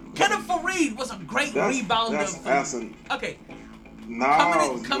 Kenneth Fareed was a great rebounder. Okay.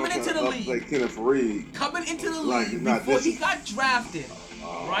 Coming into the league. Like Kenneth Reed. Coming into the league before he got drafted,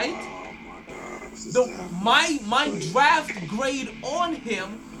 right? Oh my God. My draft grade on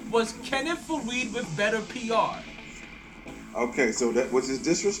him was Kenneth Fareed with better PR. Okay, so that which is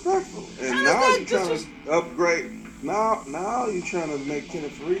disrespectful, and That now is you're not trying to upgrade. Now you're trying to make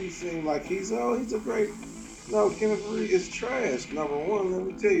Kenneth Fareed seem like he's a great. No, Kenneth Fareed is trash. Number one, let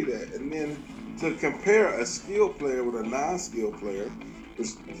me tell you that. And then to compare a skilled player with a non-skilled player,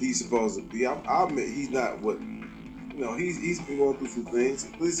 which he's supposed to be, I admit he's not what. He's been going through some things.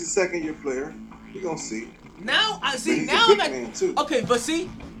 He's a second-year player. We're gonna see. Now I see. He's Now a big man too. Okay,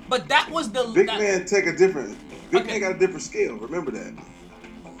 but that was the big man take a different. Big man got a different scale. Remember that.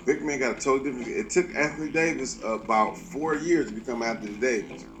 Big man got a totally different. It took Anthony Davis about 4 years to become Anthony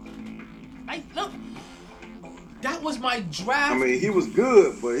Davis. Look. That was my draft. I mean, he was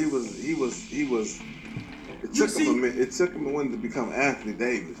good, but he was. It took him a minute. It took him a minute to become Anthony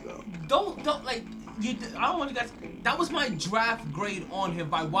Davis, though. Don't like. I don't want you guys. That was my draft grade on him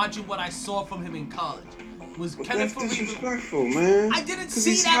by watching what I saw from him in college. Was But Kenneth that's Fareed? disrespectful, man. I didn't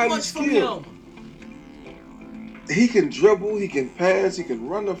see that much from him. He can dribble, he can pass, he can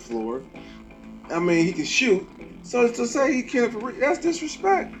run the floor. I mean, he can shoot. So to say he can't, that's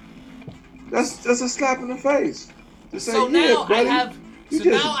disrespect. That's a slap in the face. To say, So now buddy, I have. you So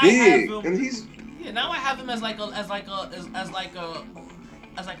just now big, I have him. and he's. Yeah, now I have him as like a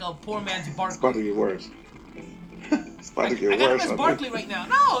poor man's It's Barkley. about to get worse. It's about to get I got worse. him as Barkley right now.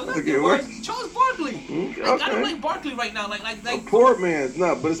 No, it's not get worse. Charles Barkley. Okay. I got him like Barkley right now. Like A poor man's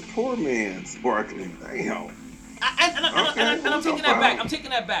but it's poor man's Barkley. Damn. And I'm taking that back. I'm taking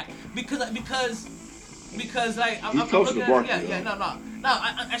that back because like I'm closer looking to Barkley. at no.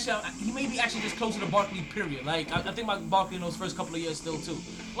 He may be actually just closer to Barkley. Period. Like I think about Barkley in those first couple of years still too.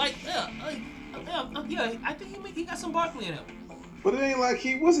 Like yeah, I think he got some Barkley in him. But it ain't like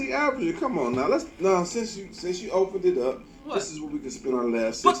he averaging. Come on now. Since you opened it up, What? this is what we can spend our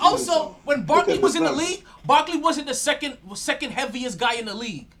last. But 6 minutes also, on. when Barkley was in the numbers. league, Barkley wasn't the second heaviest guy in the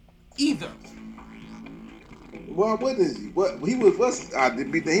league, either. Why wouldn't he? What he was?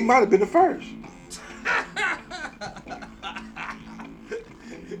 He might have been the first.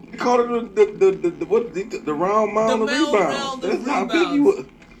 He called it the round mound of rebounds. That's how big he was.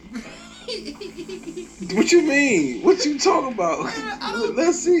 What you mean? What you talking about?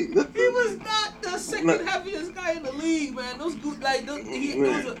 Let's see. He was not the second heaviest guy in the league, man. Those good, like those,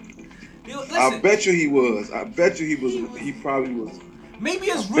 listen, I bet you he was. He probably was. Maybe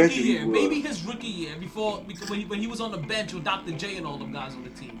his rookie year. Maybe his rookie year because when he was on the bench with Dr. J and all them guys on the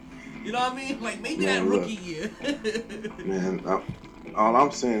team. You know what I mean? Like maybe that rookie year. Man, all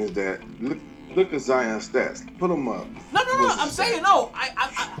I'm saying is that look at Zion's stats. Put them up. No. I'm saying no.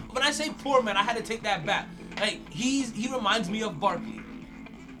 I when I say poor man, I had to take that back. Like he reminds me of Barkley.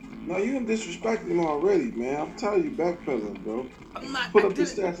 No, you done disrespected him already, man. I'm telling you, backpedaling, bro. I'm not. Put up the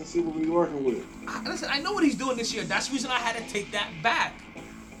stats and see what we're working with. Listen, I know what he's doing this year. That's the reason I had to take that back.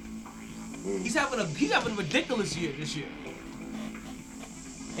 He's having a ridiculous year this year,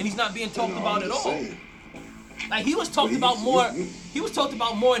 and he's not being talked about at all. Saying. Like he was talked about more. He was talked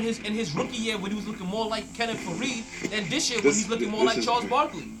about more in his rookie year when he was looking more like Kenneth Fareed than this year when he's looking more like Charles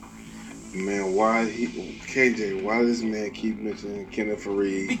Barkley. Man, KJ, why does this man keep mentioning Kenneth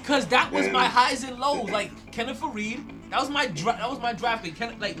Fareed? Because that was my highs and lows. Like Kenneth Fareed, that was my draft pick.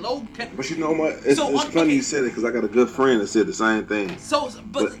 But you know what? It's funny you said it because I got a good friend that said the same thing.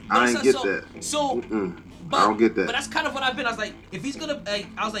 But I ain't get that. I don't get that. But that's kind of what I've been. I was like, if he's gonna, I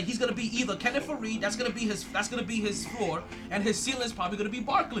was like, he's gonna be either Kenneth Fareed. That's gonna be his floor, and his ceiling is probably gonna be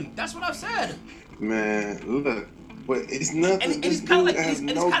Barkley. That's what I've said. Man, look. But it's nothing. And this he's kind dude of like has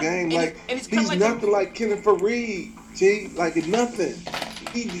he's he's nothing like Kenneth Fareed. G, like nothing.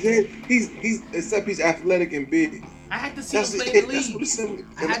 He's except he's athletic and big. I had to see him play in the league.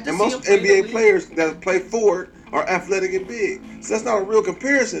 And most NBA players that play forward are athletic and big. So that's not a real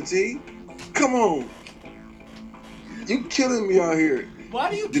comparison, G. Come on. You killing me out here.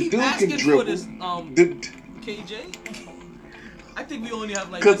 Why do you keep asking for this, KJ? I think we only have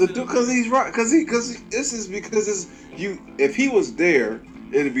like. Because he's right. Because if he was there,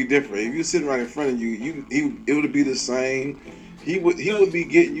 it'd be different. If you sitting right in front of you, it would be the same. He would be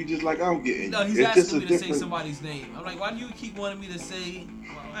getting you just like I'm getting. No, he's asking me to say somebody's name. I'm like, why do you keep wanting me to say?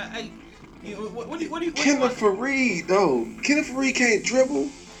 What do you? Kenneth Fareed, though. Kenneth Fareed can't dribble.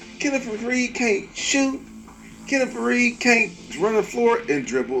 Kenneth Fareed can't shoot. Kenneth Fareed can't run the floor and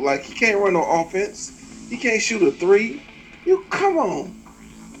dribble. Like he can't run no offense. He can't shoot a three. You come on.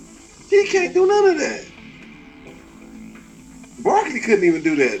 He can't do none of that. Barkley couldn't even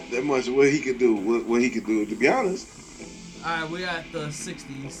do that much. What he could do, to be honest. All right, we're at the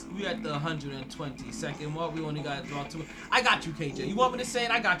 60s. We're at the 122nd mark. We only got about 2. I got you, KJ. You want me to say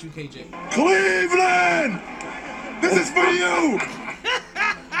it? I got you, KJ. Cleveland! This is for you!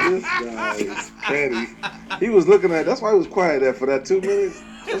 This guy is petty. He was looking at. That's why he was quiet there for that 2 minutes.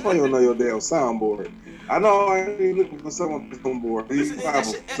 That's why you don't know your damn soundboard. I know I ain't looking for someone to soundboard. Listen,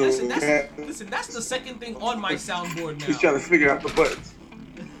 that's the second thing on my soundboard now. He's trying to figure out the buttons.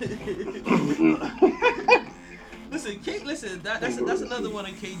 Listen, that's another one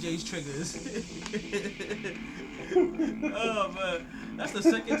of KJ's triggers. Oh man, that's the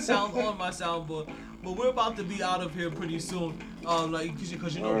second sound on my soundboard. But we're about to be out of here pretty soon.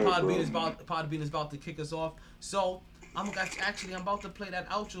 Because you know Podbean is about to kick us off. So I'm about to play that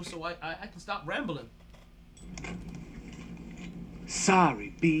outro so I can stop rambling. Sorry,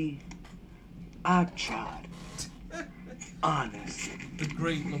 B. I tried. Honestly. The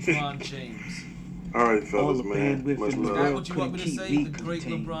great LeBron James. All right, fellas, man. Much love. That's what you want me to say? The great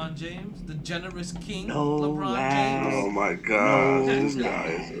LeBron James? The generous king LeBron James? Oh my God. This guy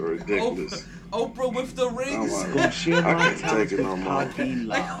is ridiculous. Oprah with the rings. Oh I can't take it no more.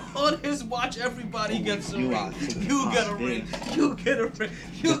 On his watch, everybody gets a ring. You get a ring. You get a ring.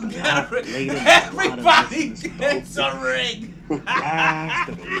 You get a ring. Everybody gets a ring. That's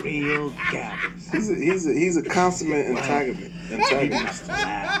the real gabbers. He's a consummate antagonist.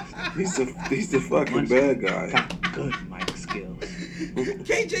 He's the fucking bad guy. Got good mic skills.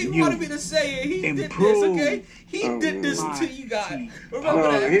 KJ wanted me to say it. He did this, okay? He did this to you guys. Remember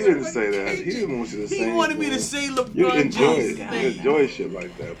that? He didn't say that. He didn't want you to say it. He wanted me to say LeBron You enjoy James. it. You enjoy shit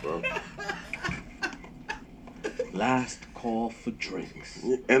like that, bro. Last call for drinks.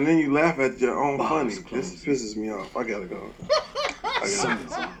 And then you laugh at your own funny. This pisses me off. I gotta go.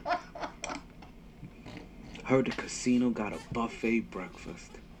 Heard the casino got a buffet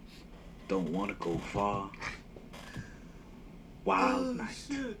breakfast. Don't want to go far. Wild night.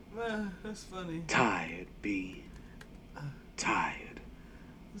 Shit, man, that's funny. Tired, B. Tired.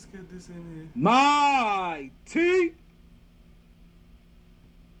 Let's get this in here. MyT.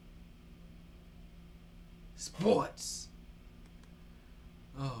 Sports.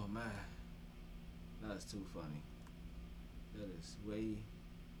 Oh man, that's too funny. That is way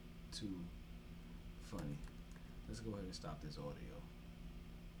too funny. Let's go ahead and stop this audio.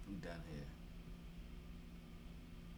 We done here.